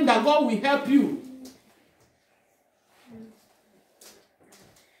to be praying that God will help you.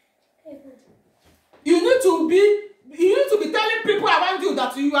 You need to be telling people around you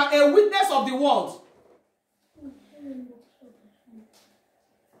that you are a witness of the world.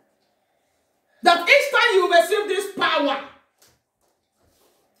 That each time you receive this power,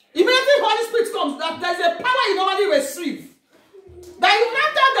 immediately Holy Spirit comes, that there's a power you normally receive. That you now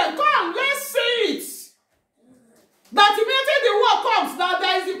tell them, come, let's see it. That immediately the word comes, that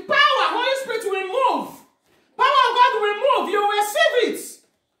there is the power, Holy Spirit will move. Power of God will move, you will receive it.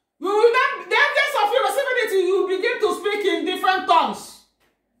 You will not, the evidence of you receiving it, you will begin to speak in different tongues.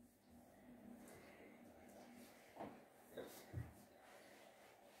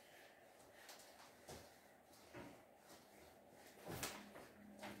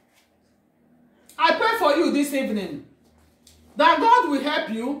 I pray for you this evening that God will help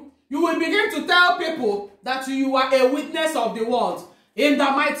you. You will begin to tell people that you are a witness of the world. In the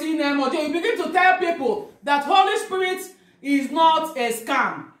mighty name of Jesus, you begin to tell people that Holy Spirit is not a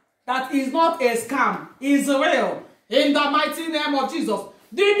scam. That is not a scam. It's real. In the mighty name of Jesus.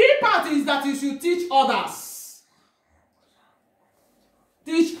 The big part is that you should teach others.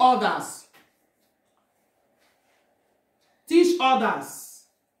 Teach others. Teach others.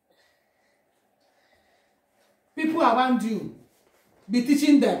 People around you, be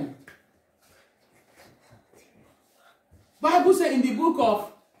teaching them. Bible says in the book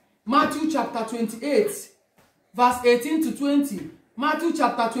of Matthew chapter 28, verse 18 to 20. Matthew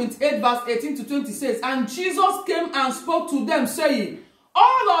chapter 28, verse 18 to 20 says, and Jesus came and spoke to them, saying,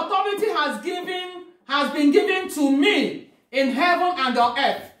 all authority has been given to me in heaven and on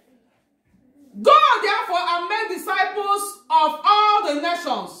earth. Go therefore and make disciples of all the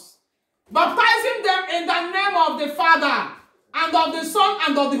nations, baptizing them in the name of the Father, and of the Son,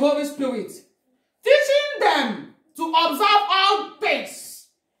 and of the Holy Spirit, teaching them to observe all things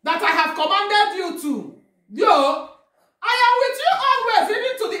that I have commanded you to. Yo, I am with you always,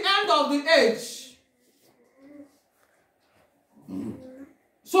 even to the end of the age.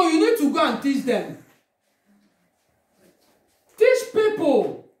 So you need to go and teach them. Teach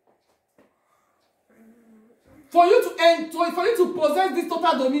people. For you to possess this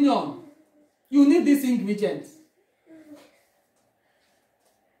total dominion, you need this ingredient.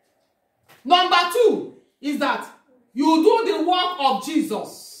 Number 2 is that you do the work of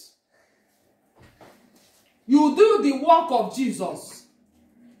Jesus. You do the work of Jesus.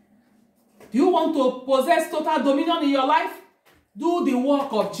 Do you want to possess total dominion in your life? Do the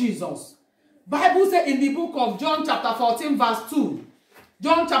work of Jesus. Bible says in the book of John chapter 14 verse 2.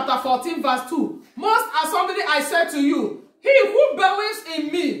 John chapter 14 verse 2. Most assuredly I say to you, he who believes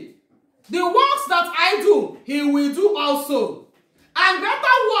in me, the works that I do, he will do also. And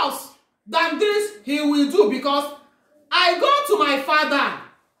greater works than this he will do, because I go to my Father.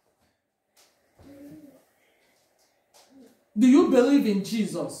 Do you believe in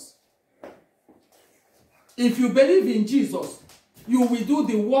Jesus? If you believe in Jesus, you will do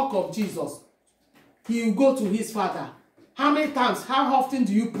the work of Jesus. He will go to his Father. How many times, how often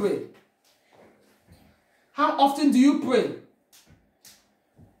do you pray? How often do you pray?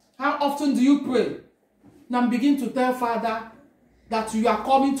 How often do you pray? Now begin to tell Father that you are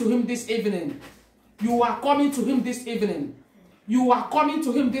coming to him this evening. You are coming to him this evening. You are coming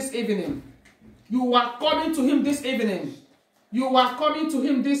to him this evening. You are coming to him this evening. You are coming to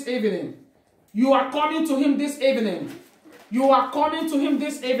him this evening. You are coming to him this evening. You are coming to him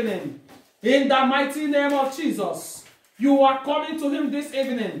this evening. In the mighty name of Jesus. You are coming to him this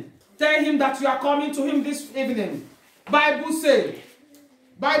evening. Tell him that you are coming to him this evening. Bible say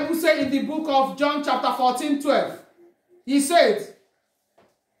in the book of John chapter 14:12. He said,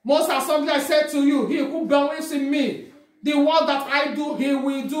 most assuredly I said to you, he who believes in me, the work that I do, he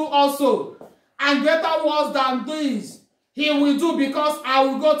will do also. And greater works than these he will do, because I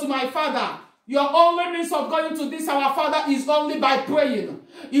will go to my Father, Your only means of going to this our Father is only by praying.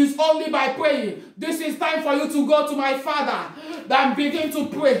 Is only by praying. This is time for you to go to my Father. Then begin to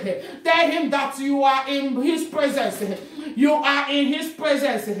pray. Tell him that you are in his presence. You are in his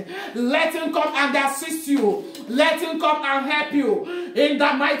presence. Let him come and assist you. Let him come and help you. In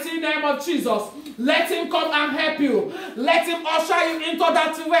the mighty name of Jesus. Let him come and help you. Let him usher you into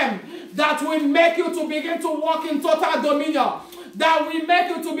that realm that will make you to begin to walk in total dominion. That will make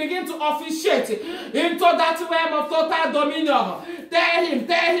you to begin to officiate into that realm of total dominion. Tell him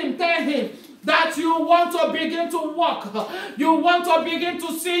that you want to begin to walk. You want to begin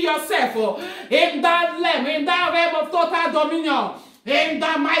to see yourself in that realm of total dominion. In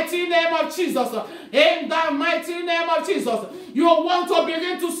the mighty name of Jesus. In the mighty name of Jesus. You want to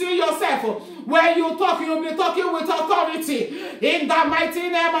begin to see yourself. When you talk, you'll be talking with authority. In the mighty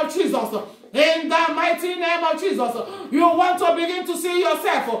name of Jesus. In the mighty name of Jesus. You want to begin to see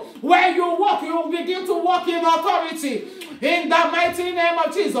yourself. When you walk, you will begin to walk in authority. In the mighty name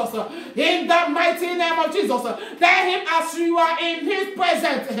of Jesus. In the mighty name of Jesus. Tell him as you are in his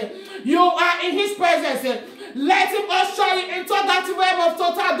presence. You are in his presence. Let him usher you into that realm of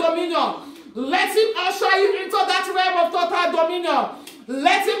total dominion. Let him usher you into that realm of total dominion.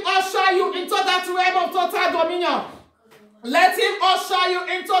 Let him usher you into that realm of total dominion. Let him usher you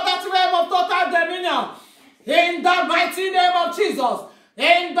into that realm of total dominion. In the mighty name of Jesus.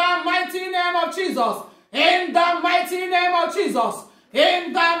 In the mighty name of Jesus. In the mighty name of Jesus.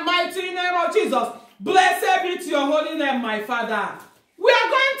 In the mighty name of Jesus. Blessed be to your holy name, my Father. We are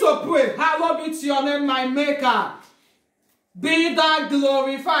going to pray. Hallowed be to your name, my Maker. Be thou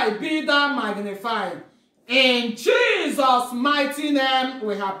glorified. Be thou magnified. In Jesus' mighty name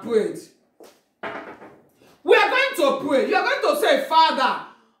we have prayed. We are going to pray. You are going to say, Father,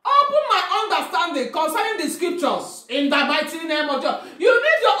 open my understanding concerning the scriptures in the mighty name of Jesus. You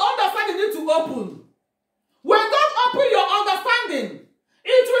need your understanding to open. When God opens your understanding,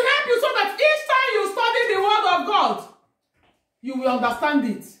 it will help you so that each time you study the word of God, you will understand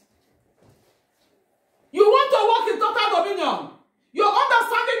it. You want to walk in total dominion. Your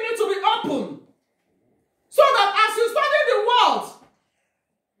understanding needs to be open. So that as you study the word,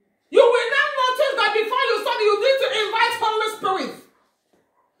 you will now notice that before you study, you need to invite Holy Spirit.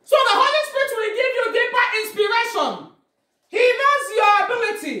 So the Holy Spirit will give you deeper inspiration. He knows your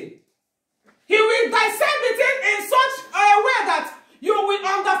ability. He will dissect the thing in such a way that you will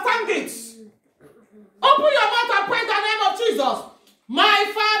understand it. Open your mouth and pray in the name of Jesus. My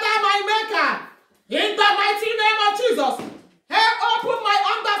Father, my Maker, in the mighty name of Jesus, open my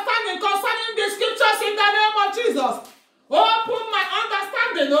understanding concerning the scriptures in the name of Jesus. Open my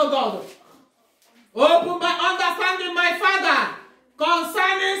understanding, oh God. Open my understanding, my Father,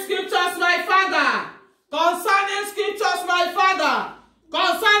 concerning scriptures, my Father. Concerning scriptures, my Father.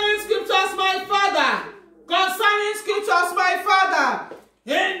 Concerning scriptures, my Father. Concerning scriptures, my Father.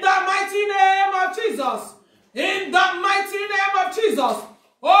 In the mighty name of Jesus. In the mighty name of Jesus.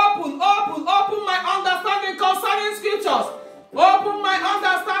 Open my understanding concerning scriptures. Open my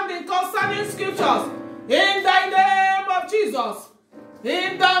understanding concerning scriptures. In the name of Jesus.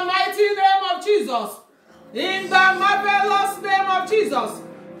 In the mighty name of Jesus. In the marvelous name of Jesus.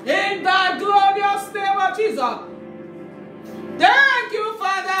 In the glorious name of Jesus. Thank you,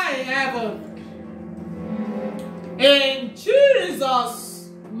 Father in heaven. In Jesus'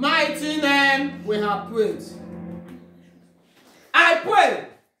 mighty name we have prayed. I pray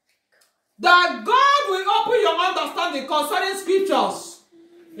that God will open your understanding concerning scriptures.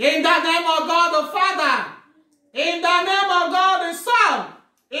 In the name of God the Father. In the name of God the Son.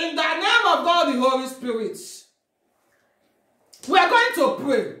 In the name of God the Holy Spirit. We are going to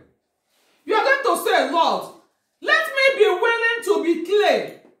pray. You are going to say, Lord, let me be willing to be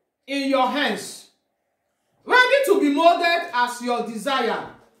clay in your hands. Ready to be molded as your desire.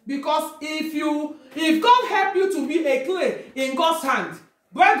 Because if God help you to be a clay in God's hand,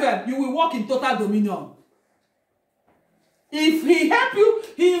 brethren, you will walk in total dominion. If he help you,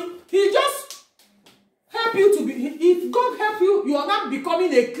 he just help you to be, if God help you, you are not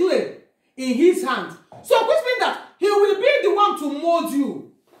becoming a clay in his hand. So which means that he will be the one to mold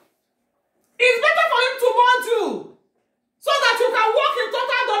you. It's better for him to mold you so that you can walk in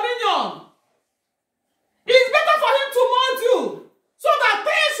total dominion. It's better for him to mold you so that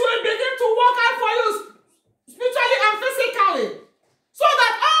things will begin to work out for you spiritually and physically. So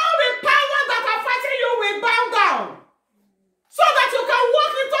that all the powers that are fighting you will bow down. So that you can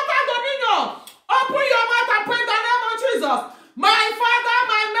walk in total dominion. Open your mouth and pray in the name of Jesus. My Father,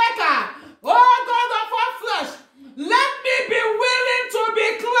 my Maker, oh God of all flesh, let me be willing to be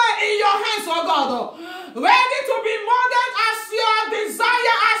clear in your hands, oh God. Ready to be molded as your desire.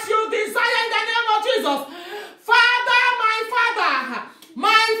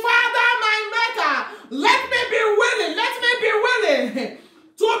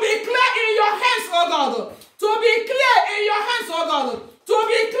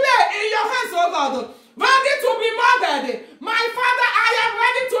 God, ready to be murdered. My Father, I am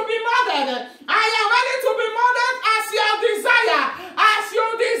ready to be murdered. I am ready to be murdered as your desire, as you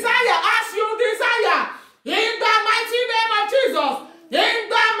desire, as you desire. In the mighty name of Jesus. In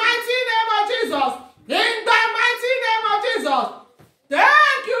the mighty name of Jesus. In the mighty name of Jesus.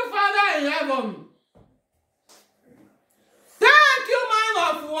 Thank you, Father in heaven. Thank you, man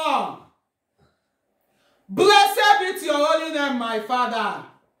of war. Blessed be to your holy name, my Father.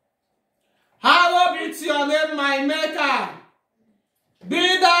 Hallowed be to your name, my Maker.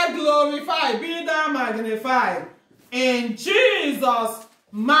 Be thou glorified, be thou magnified. In Jesus'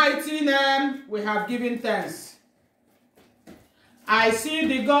 mighty name, we have given thanks. I see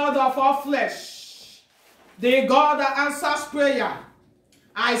the God of all flesh, the God that answers prayer.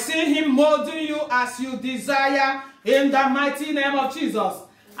 I see him molding you as you desire in the mighty name of Jesus.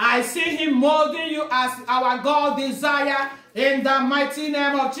 I see him molding you as our God desire in the mighty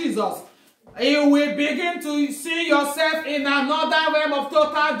name of Jesus. You will begin to see yourself in another realm of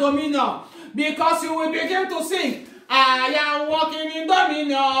total dominion, because you will begin to sing, I am walking in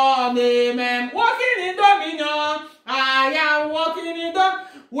dominion, amen. Walking in dominion, I am walking in dominion.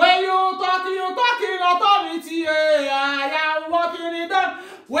 When you talk in authority, I am walking in dominion.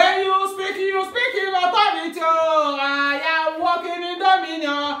 When you speak in authority, I am walking in dominion.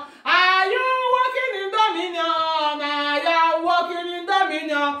 Are you walking in dominion? I am walking in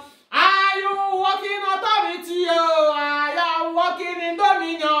dominion. Are you walking authority? I am walking in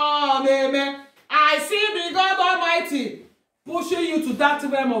dominion. Amen. I see the God Almighty pushing you to that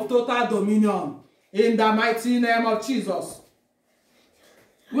realm of total dominion in the mighty name of Jesus.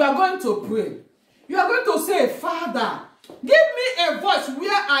 We are going to pray. You are going to say, Father, give me a voice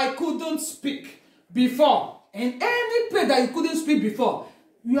where I couldn't speak before. And any prayer that you couldn't speak before,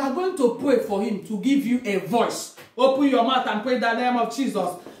 you are going to pray for him to give you a voice. Open your mouth and pray in the name of Jesus.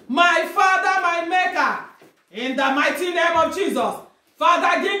 My Father, my Maker, in the mighty name of Jesus.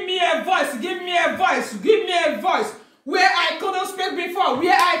 Father, give me a voice, give me a voice, give me a voice where I couldn't speak before,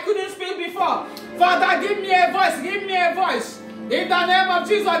 where I couldn't speak before. Father, give me a voice, give me a voice. In the name of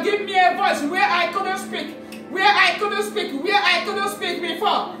Jesus, give me a voice where I couldn't speak, where I couldn't speak, where I couldn't speak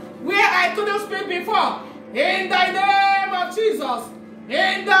before, where I couldn't speak before. In the name of Jesus,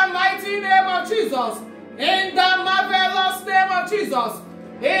 in the mighty name of Jesus, in the marvelous name of Jesus,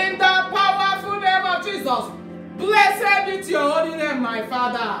 in the powerful name of Jesus. Blessed be to your holy name, my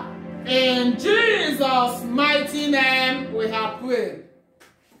Father. In Jesus' mighty name, we have prayed.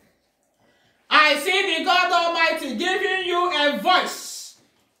 I see the God Almighty giving you a voice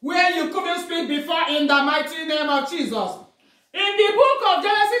where you couldn't speak before in the mighty name of Jesus. In the book of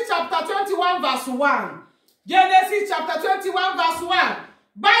Genesis chapter 21 verse 1, Genesis chapter 21 verse 1,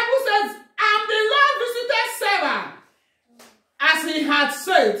 Bible says, and the Lord visited Sarah as he had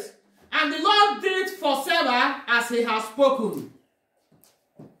said, and the Lord did for Sarah as he has spoken.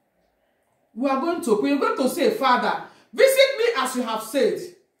 We are going to pray. We're going to say, Father, visit me as you have said.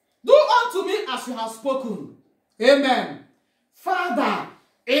 Do unto me as you have spoken. Amen. Father,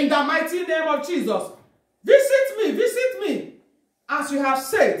 in the mighty name of Jesus, visit me as you have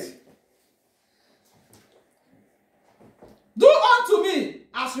said. Do unto me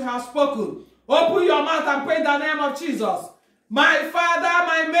as you have spoken. Open your mouth and pray in the name of Jesus. My Father,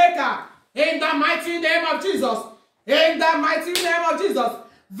 my Maker, in the mighty name of Jesus, in the mighty name of Jesus,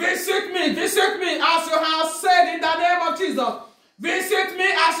 visit me as you have said in the name of Jesus. Visit me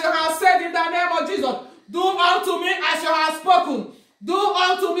as you have said in the name of Jesus. Do unto me as you have spoken. Do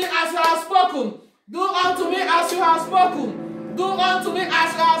unto me as you have spoken. Do unto me as you have spoken. Do unto me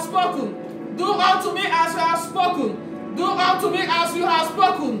as you have spoken. Do unto me as you have spoken. Do unto me as you have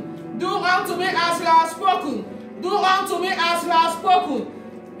spoken. Do unto me as you have spoken. Do unto me as you have spoken.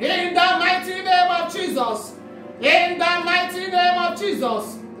 In the mighty name of Jesus. In the mighty name of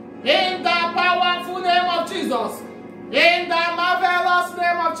Jesus. In the powerful name of Jesus. In the marvelous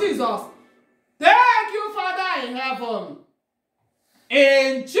name of Jesus. Thank you, Father in heaven.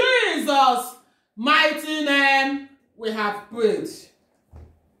 In Jesus' mighty name, we have prayed.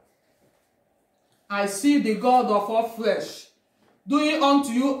 I see the God of all flesh doing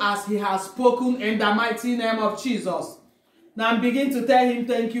unto you as he has spoken in the mighty name of Jesus. Now begin to tell him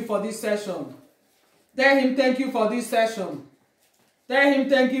thank you for this session. Tell him thank you for this session. Tell him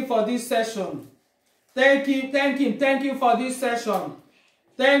thank you for this session. Thank him for this session.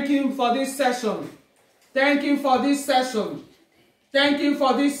 Thank him for this session. Thank him for this session. Thank him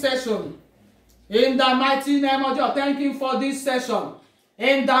for this session. In the mighty name of Jesus. Thank him for this session.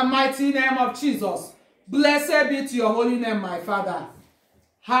 In the mighty name of Jesus. Blessed be to your holy name, my Father.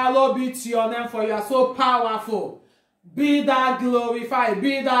 Hallowed be to your name, for you are so powerful. Be thou glorified.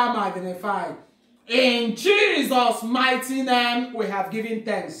 Be thou magnified. In Jesus' mighty name, we have given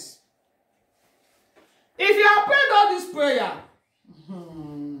thanks. If you have prayed all this prayer,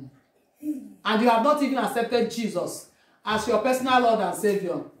 and you have not even accepted Jesus as your personal Lord and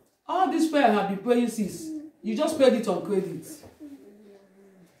Savior, all this prayer have been praying since. You just paid it on credit.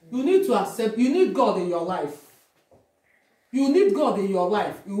 You need to accept, you need God in your life. You need God in your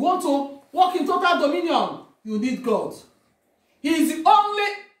life. You want to walk in total dominion, you need God. He is the only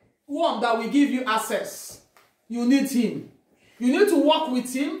one that will give you access. You need him. You need to walk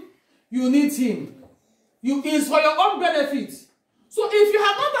with him. You need him. It is for your own benefit. So if you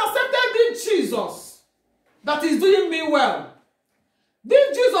have not accepted this Jesus that is doing me well,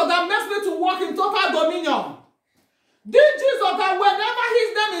 this Jesus that makes me to walk in total dominion, this Jesus that whenever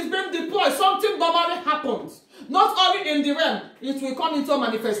his name is being deployed, something normally happens. Not only in the realm, it will come into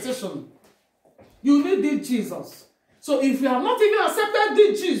manifestation. You need this Jesus. So if you have not even accepted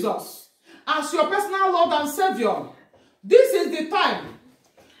this Jesus as your personal Lord and Savior, this is the time.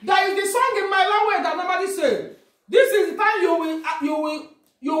 There is the song in my language that normally say, this is the time you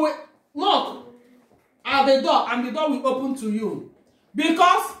will knock at the door and the door will open to you.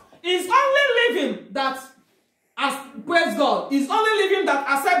 Because it's only living that, praise God, it's only living that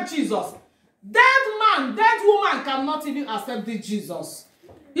accept Jesus. Dead man, dead woman cannot even accept this Jesus.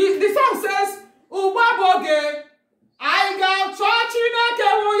 The song says, Ubaboge, I got church in a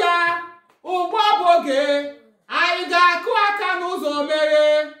keruya. Ubaboge, I got kuakanuzo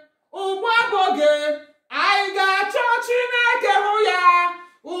mere. Ubaboge, I got church in a keruya.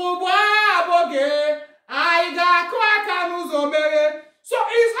 Ubaboge, I got kuakanuzo mere. So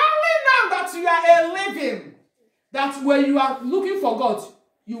it's only now that you are a living, that when you are looking for God,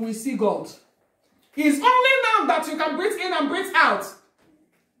 you will see God. It's only now that you can breathe in and breathe out,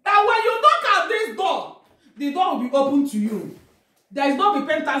 that when you knock at this door, the door will be open to you. There is no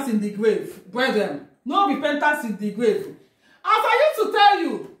repentance in the grave, brethren. No repentance in the grave. As I used to tell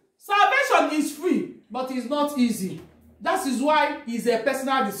you, salvation is free, but it's not easy. That is why it's a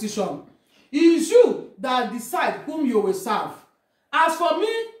personal decision. It is you that decide whom you will serve. As for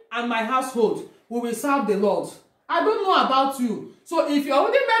me and my household, we will serve the Lord. I don't know about you. So if you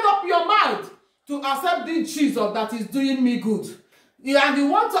already made up your mind to accept this Jesus that is doing me good, and you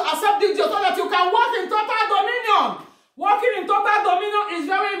want to accept this Jesus so that you can walk in total dominion. Walking in total dominion is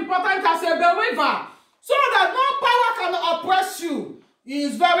very important as a believer, so that no power can oppress you. It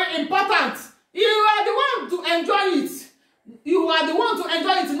is very important. You are the one to enjoy it. You are the one to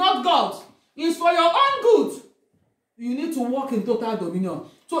enjoy it, not God. It's for your own good. You need to walk in total dominion.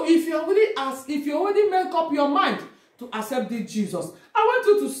 So if you already make up your mind to accept this Jesus, I want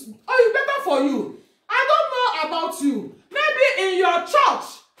you to, it's better for you. I don't know about you. Maybe in your church,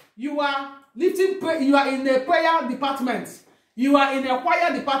 you are you are in a prayer department. You are in a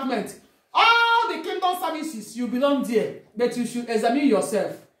choir department. All the kingdom services, you belong there. But you should examine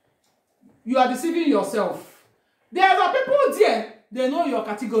yourself. You are deceiving yourself. There are people there, they know your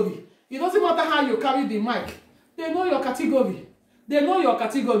category. It doesn't matter how you carry the mic. They know your category. They know your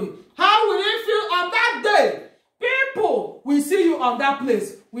category. How will you feel on that day? People will see you on that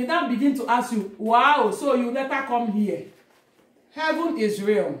place. We now begin to ask you, wow, so you later come here. Heaven is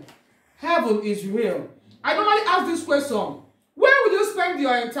real. Heaven is real. I normally ask this question. Where will you spend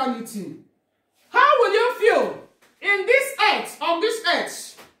your eternity? How will you feel in this earth, on this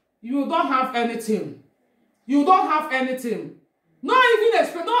earth? You don't have anything. You don't have anything. Not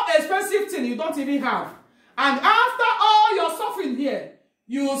even no expensive thing you don't even have. And after all your suffering here,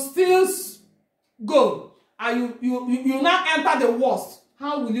 you still go. And you now enter the worst.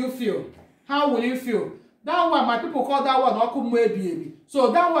 How will you feel? How will you feel? That one, my people call that one Okumwe.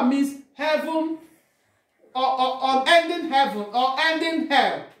 So that one means heaven, or unending heaven, or ending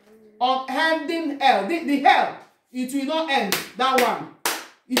hell. Unending hell. The hell, it will not end. That one.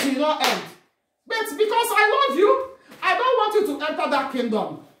 It will not end. But because I love you, I don't want you to enter that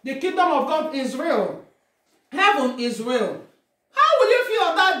kingdom. The kingdom of God is real. Heaven is real. How will you feel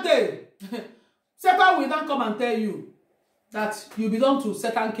on that day? Satan will not come and tell you that you belong to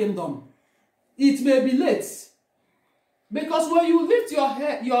Satan's kingdom. It may be late. Because when you lift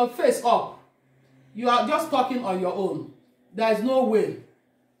your face up, you are just talking on your own. There is no way.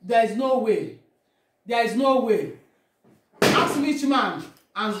 There is no way. There is no way. Ask rich man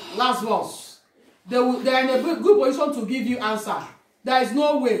and Lazarus. They are in a good position to give you answer. There is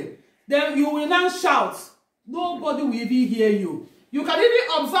no way. Then you will now shout. Nobody will even hear you. You can even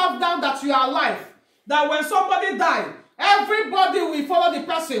observe down that you are alive. That when somebody dies, everybody will follow the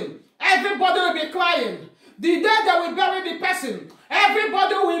person. Everybody will be crying. The day they will bury the person,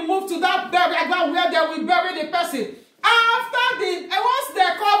 everybody will move to that burial ground where they will bury the person. Once they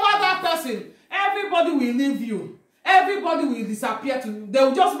cover that person, everybody will leave you. Everybody will disappear. They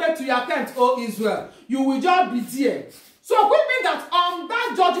will just make to your tent, O Israel. You will just be there. So we mean that on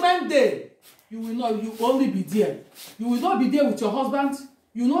that judgment day, you will only be there. You will not be there with your husband.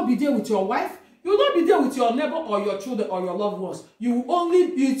 You will not be there with your wife. You will not be there with your neighbor or your children or your loved ones. It will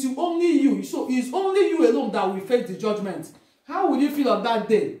only you. So it's only you alone that will face the judgment. How will you feel on that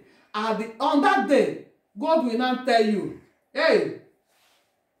day? On that day, God will not tell you, hey,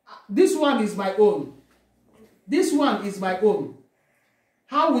 this one is my own. This one is my own.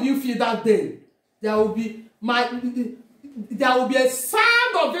 How will you feel that day? There will be a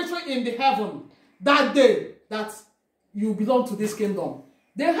sound of victory in the heaven that day that you belong to this kingdom.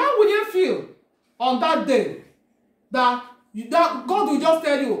 Then how will you feel on that day that God will just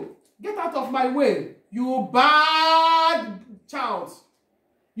tell you, get out of my way, you bad child.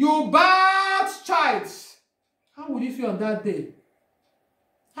 You bad child. How will you feel on that day?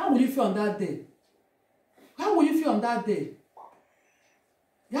 How will you feel on that day? How will you feel on that day?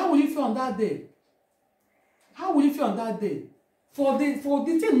 How will you feel on that day? How will you feel on that day? For the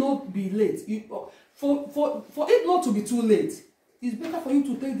thing not be late, for it not to be too late, it's better for you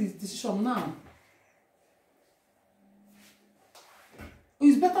to take this decision now.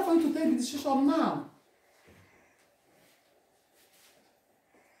 It's better for you to take the decision now.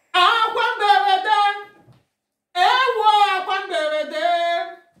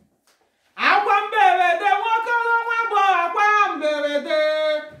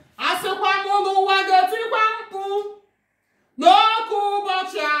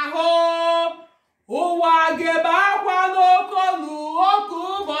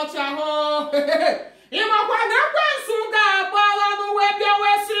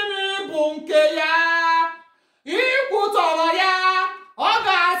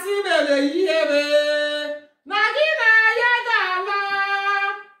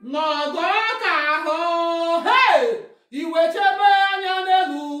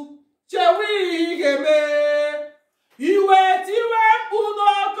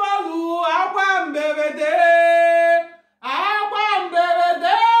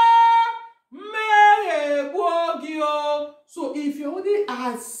 So if you already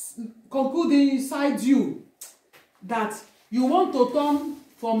has concluded inside you that you want to turn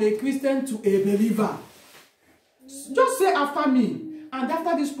from a Christian to a believer, just say after me. And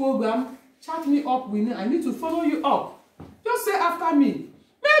after this program, chat me up with me. I need to follow you up. Just say after me.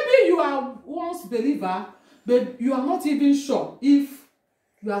 Maybe you are once believer, but you are not even sure if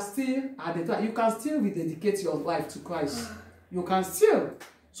you are still at the time. You can still rededicate your life to Christ. You can still.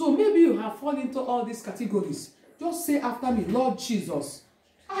 So maybe you have fallen into all these categories. Just say after me, Lord Jesus,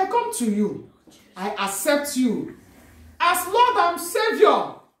 I come to you. I accept you as Lord and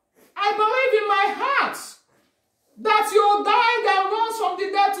Savior. I believe in my heart that you died and rose from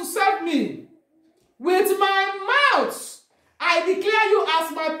the dead to save me. With my mouth, I declare you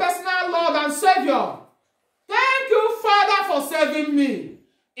as my personal Lord and Savior. Thank you, Father, for saving me.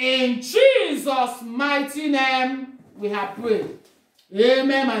 In Jesus' mighty name, we have prayed.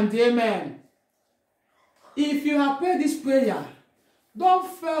 Amen and amen. If you have prayed this prayer,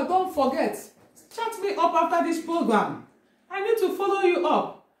 don't forget, chat me up after this program. I need to follow you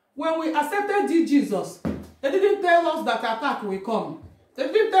up. When we accepted Jesus, they didn't tell us that attack will come. They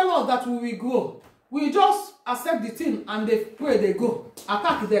didn't tell us that we will grow. We just accept the thing and they pray, they go.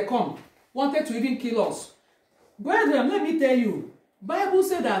 Attack, they come. Wanted to even kill us. Brethren, let me tell you, Bible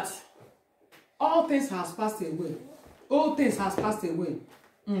said that all things has passed away. All things has passed away.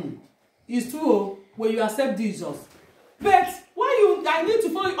 It's true when you accept Jesus. But when I need to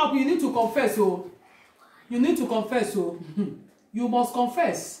follow you up, you need to confess. You need to confess. You must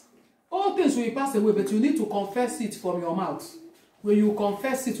confess. All things will pass away, but you need to confess it from your mouth. When you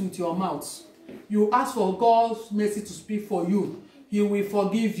confess it with your mouth, you ask for God's mercy to speak for you. He will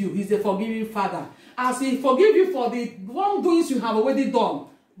forgive you. He's a forgiving Father. As He forgive you for the wrongdoings you have already done,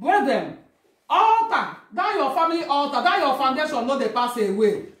 brethren, altar, that your family altar, that your foundation, not they pass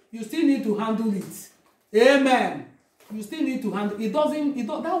away. You still need to handle it. Amen. You still need to handle it.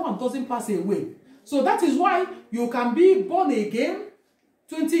 That one doesn't pass away. So that is why you can be born again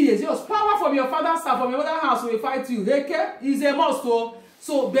 20 years. Yes, power from your father's house, from your mother's house will fight you. Okay? It's a must.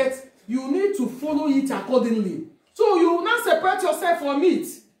 So, but you need to follow it accordingly. So you will not separate yourself from it.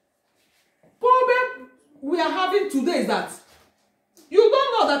 Problem we are having today is that you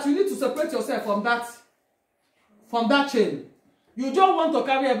don't know that you need to separate yourself from that chain. You just want to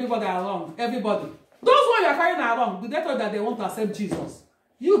carry everybody along. Everybody. Those ones you are carrying along, they tell that they want to accept Jesus.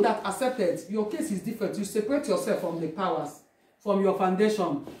 You that accepted, your case is different. You separate yourself from the powers, from your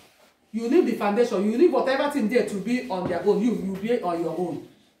foundation. You leave the foundation. You leave whatever thing there to be on their own. You be on your own.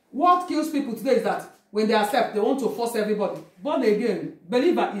 What kills people today is that when they accept, they want to force everybody. Born again,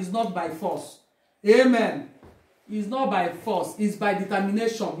 believer is not by force. Amen. It's not by force. It's by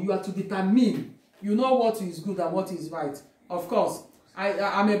determination. You are to determine. You know what is good and what is right. Of course,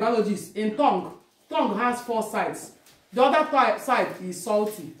 I'm a biologist. In tongue has 4 sides. The other side is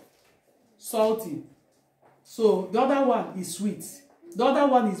salty. Salty. So the other one is sweet. The other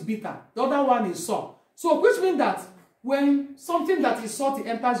one is bitter. The other one is sour. So which means that when something that is salty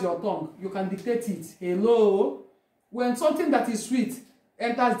enters your tongue, you can dictate it. Hello? When something that is sweet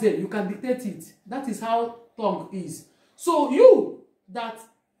enters there, you can dictate it. That is how tongue is. So you that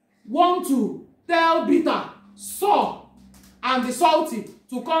want to tell bitter, sour, and the salty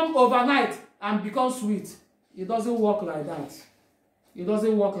to come overnight and become sweet, it doesn't work like that. It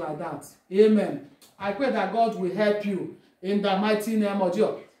doesn't work like that. Amen. I pray that God will help you in the mighty name of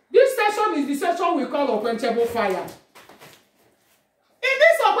Jesus. This session is the session we call unquenchable fire. In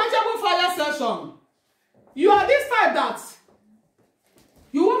this unquenchable fire session, you are this type that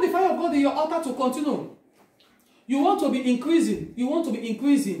you want the fire of God in your altar to continue. You want to be increasing. You want to be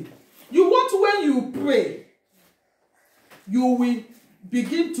increasing. You want, when you pray, you will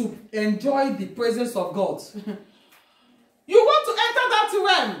begin to enjoy the presence of God. You want to enter that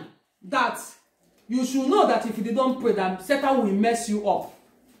realm that you should know that if you don't pray, then Satan will mess you up.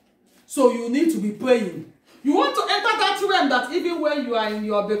 So you need to be praying. You want to enter that realm that even when you are in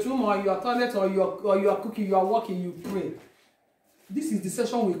your bedroom or your toilet or you are cooking, you are walking, you pray. This is the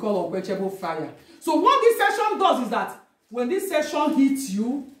session we call unquenchable fire. So what this session does is that when this session hits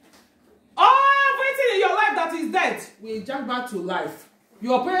you, everything in your life that is dead will jump back to life.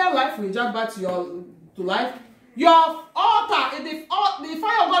 Your prayer life will jump back to life. Your altar, the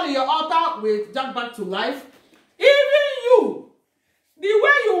fire of God in your altar will jump back to life. Even you, the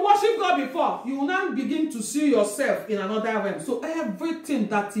way you worship God before, you will now begin to see yourself in another realm. So everything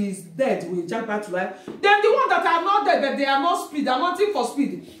that is dead will jump back to life. Then the ones that are not dead, but they are not speed, they are nothing for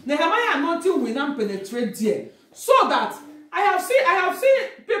speed. Nehemiah anointing will now penetrate there. So that I have seen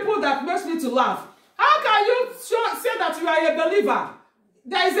people that makes me to laugh. How can you say that you are a believer?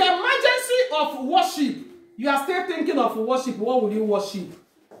 There is an emergency of worship. You are still thinking of worship. What will you worship?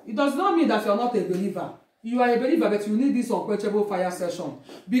 It does not mean that you are not a believer. You are a believer, but you need this unquenchable fire session.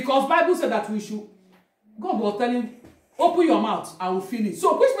 Because Bible said that we should. God was telling, open your mouth, I will fill it.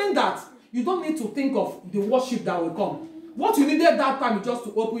 So which means that you don't need to think of the worship that will come. What you needed that time is just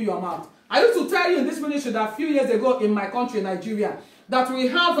to open your mouth. I used to tell you in this ministry that a few years ago in my country, Nigeria, that we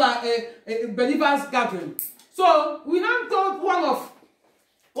have a believers gathering. So we now told one of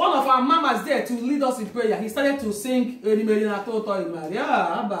our mamas there to lead us in prayer. He started to sing. I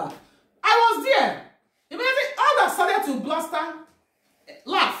was there. Immediately, others started to bluster,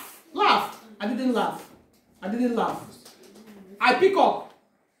 laugh. I didn't laugh. I pick up.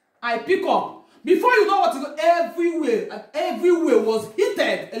 Before you know what to do, everywhere was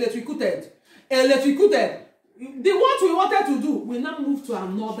heated, electrocuted. The what we wanted to do, we now move to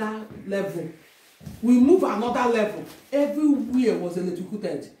another level. We move another level. Everywhere was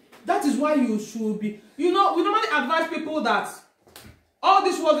electrocuted. That is why you should be. You know, we normally advise people that all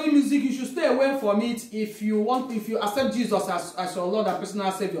this worldly music, you should stay away from it if you accept Jesus as your Lord and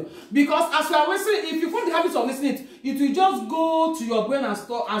personal Savior. Because as you are listening, if you form the habit of listening, it will just go to your brain and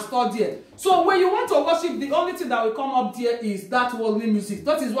store there. So when you want to worship, the only thing that will come up there is that worldly music.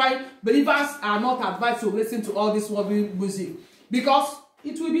 That is why believers are not advised to listen to all this worldly music. Because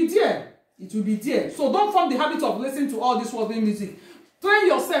it will be there. It will be there. So don't form the habit of listening to all this worldly music. Train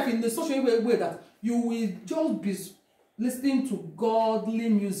yourself in the social way that you will just be listening to godly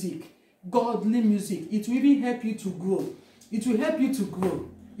music. Godly music. It will even help you to grow. It will help you to grow.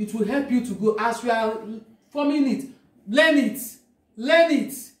 It will help you to grow. As you are forming it, learn it. Learn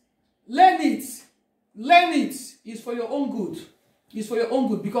it. Learn it. Learn it. It's for your own good. It's for your own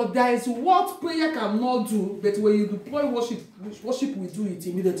good. Because there is what prayer cannot do, but when you deploy worship will do it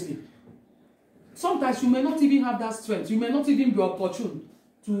immediately. Sometimes you may not even have that strength. You may not even be opportune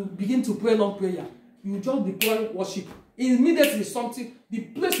to begin to pray long prayer. You just deploy worship. Immediately the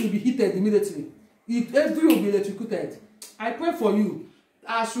place will be heated immediately. Everything will be electrocuted. I pray for you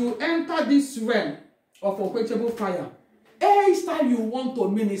as you enter this realm of unquenchable fire. Each time you want to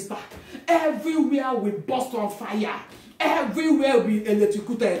minister, everywhere will burst on fire. Everywhere will be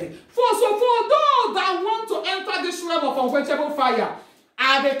electrocuted. For those that want to enter this realm of unquenchable fire,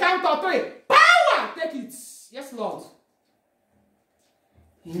 at the count of 3, power, take it. Yes, Lord.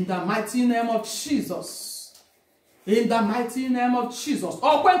 In the mighty name of Jesus. In the mighty name of Jesus.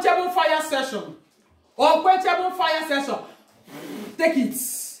 Unquenchable fire session. Unquenchable fire session. Take it.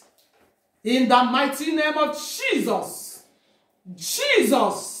 In the mighty name of Jesus.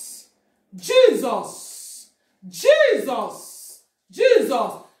 Jesus. Jesus. Jesus. Jesus.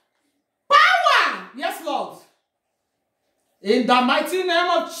 Power. Yes, Lord. In the mighty name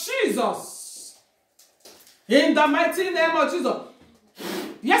of Jesus. In the mighty name of Jesus.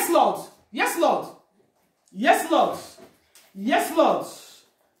 Yes, Lord. Yes, Lord. Yes, Lord. Yes, Lord.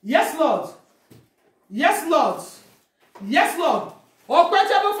 Yes, Lord. Yes, Lord. Yes, Lord.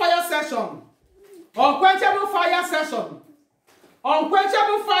 Unquenchable fire session. Unquenchable fire session.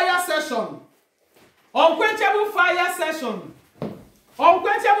 Unquenchable fire session. Unquenchable fire session.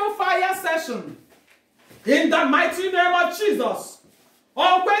 Unquenchable fire session. In the mighty name of Jesus.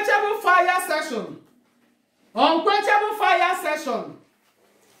 Unquenchable fire session. Unquenchable fire session.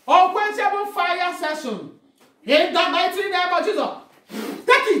 Unquenchable fire session. In the mighty name of Jesus.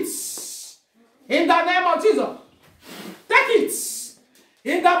 Take it. In the name of Jesus. Take it.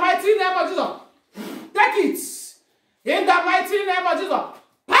 In the mighty name of Jesus. Take it. In the mighty name of Jesus.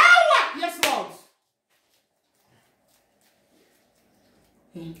 Power. Yes, Lord.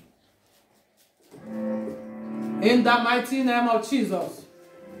 In the mighty name of Jesus.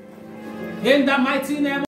 In the mighty name